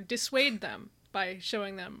Hour, dissuade them by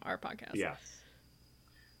showing them our podcast. Yeah.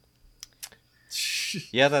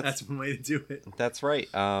 Yeah, That's one way to do it. that's right.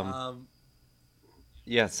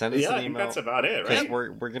 Yeah, send us Yeah, an I think email. that's about it, Because right?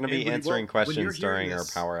 we're going to be And answering when you're questions during hearing our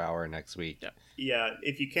this- Power Hour next week. Yeah,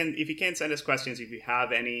 if you can send us questions, if you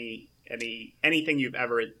have anything you've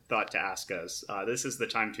ever thought to ask us, this is the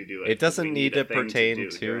time to do it. It doesn't We need a to thing pertain do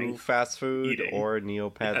to during- fast food eating. or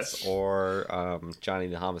Neopets Yes. or Johnny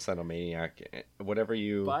the Homicidal Maniac. Whatever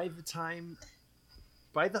you...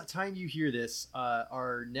 By the time you hear this,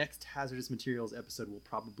 our next hazardous materials episode will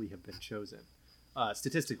probably have been chosen.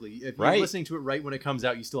 Statistically, if you're Right. listening to it right when it comes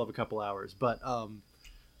out, you still have a couple hours. But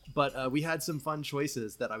we had some fun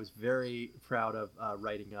choices that I was very proud of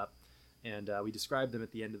writing up, and we described them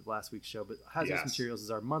at the end of last week's show. But hazardous Yes. materials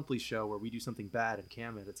is our monthly show where we do something bad and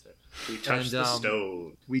Cam edits it. We touch And, the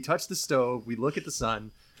stove. We touch the stove. We look at the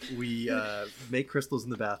sun. We make crystals in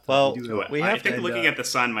the bathtub. Well, we do it So all. we I have think to- looking at the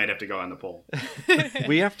sun might have to go on the poll.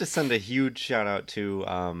 we have to send a huge shout out to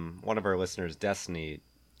one of our listeners, Destiny,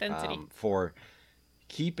 Density. for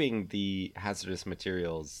keeping the hazardous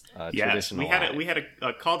materials Yes, tradition we alive. had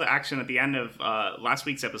a call to action at the end of last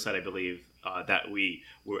week's episode, I believe, that we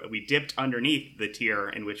dipped underneath the tier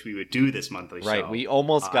in which we would do this monthly show. Right, we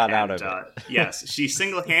almost got out of it. Yes, she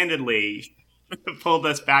single-handedly pulled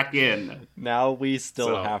us back in. Now we still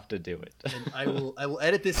So- have to do it. And I will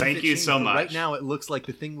edit this. if Thank it you changes, so but much. Right now, it looks like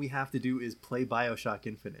the thing we have to do is play BioShock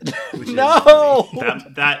Infinite. Which No!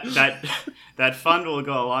 That fund will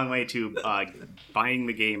go a long way to buying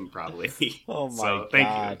the game, probably. Oh my So, thank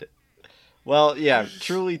god. Well, yeah,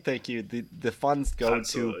 truly thank you. The funds go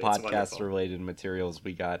Absolutely, to it's podcast wonderful. related materials.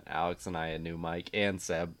 We got Alex and I a new mic and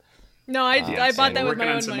Seb. No, I Yes, bought and that we're with my working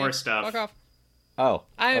on own some money. more stuff. Fuck off. Oh,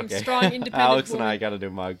 I am okay. strong, independent Alex and woman. I got a new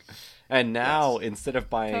mug. And now, instead of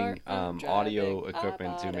buying Car, I'm audio driving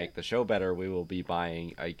equipment to about make it. the show better, we will be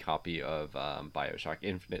buying a copy of Bioshock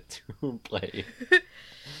Infinite to play.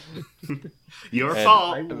 Your And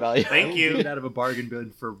fault. I value- Thank you. Get out of a bargain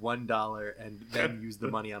bin for $1 and then use the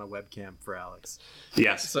money on a webcam for Alex.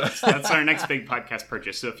 Yes, that's our next big podcast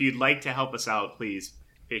purchase. So if you'd like to help us out, please,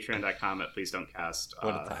 patreon.com at Please Don't Cast.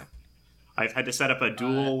 What a time. I've had to set up a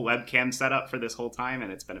dual webcam setup for this whole time,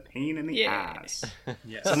 and it's been a pain in the Yeah. ass.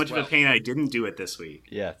 Yes. So much of a pain I didn't do it this week.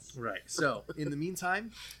 Yes. Right. So, in the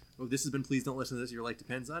meantime, this has been Please Don't Listen to This, Your Life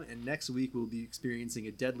Depends On, and next week we'll be experiencing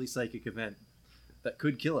a deadly psychic event that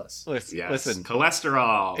could kill us. Listen, Yes, listen,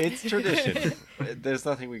 cholesterol. it's tradition. There's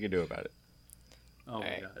nothing we can do about it. Oh my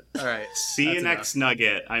Alright. god. All right. See you That's next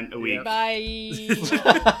nugget. I'm a week. Bye.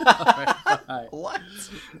 All right, bye. What?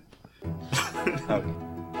 Okay.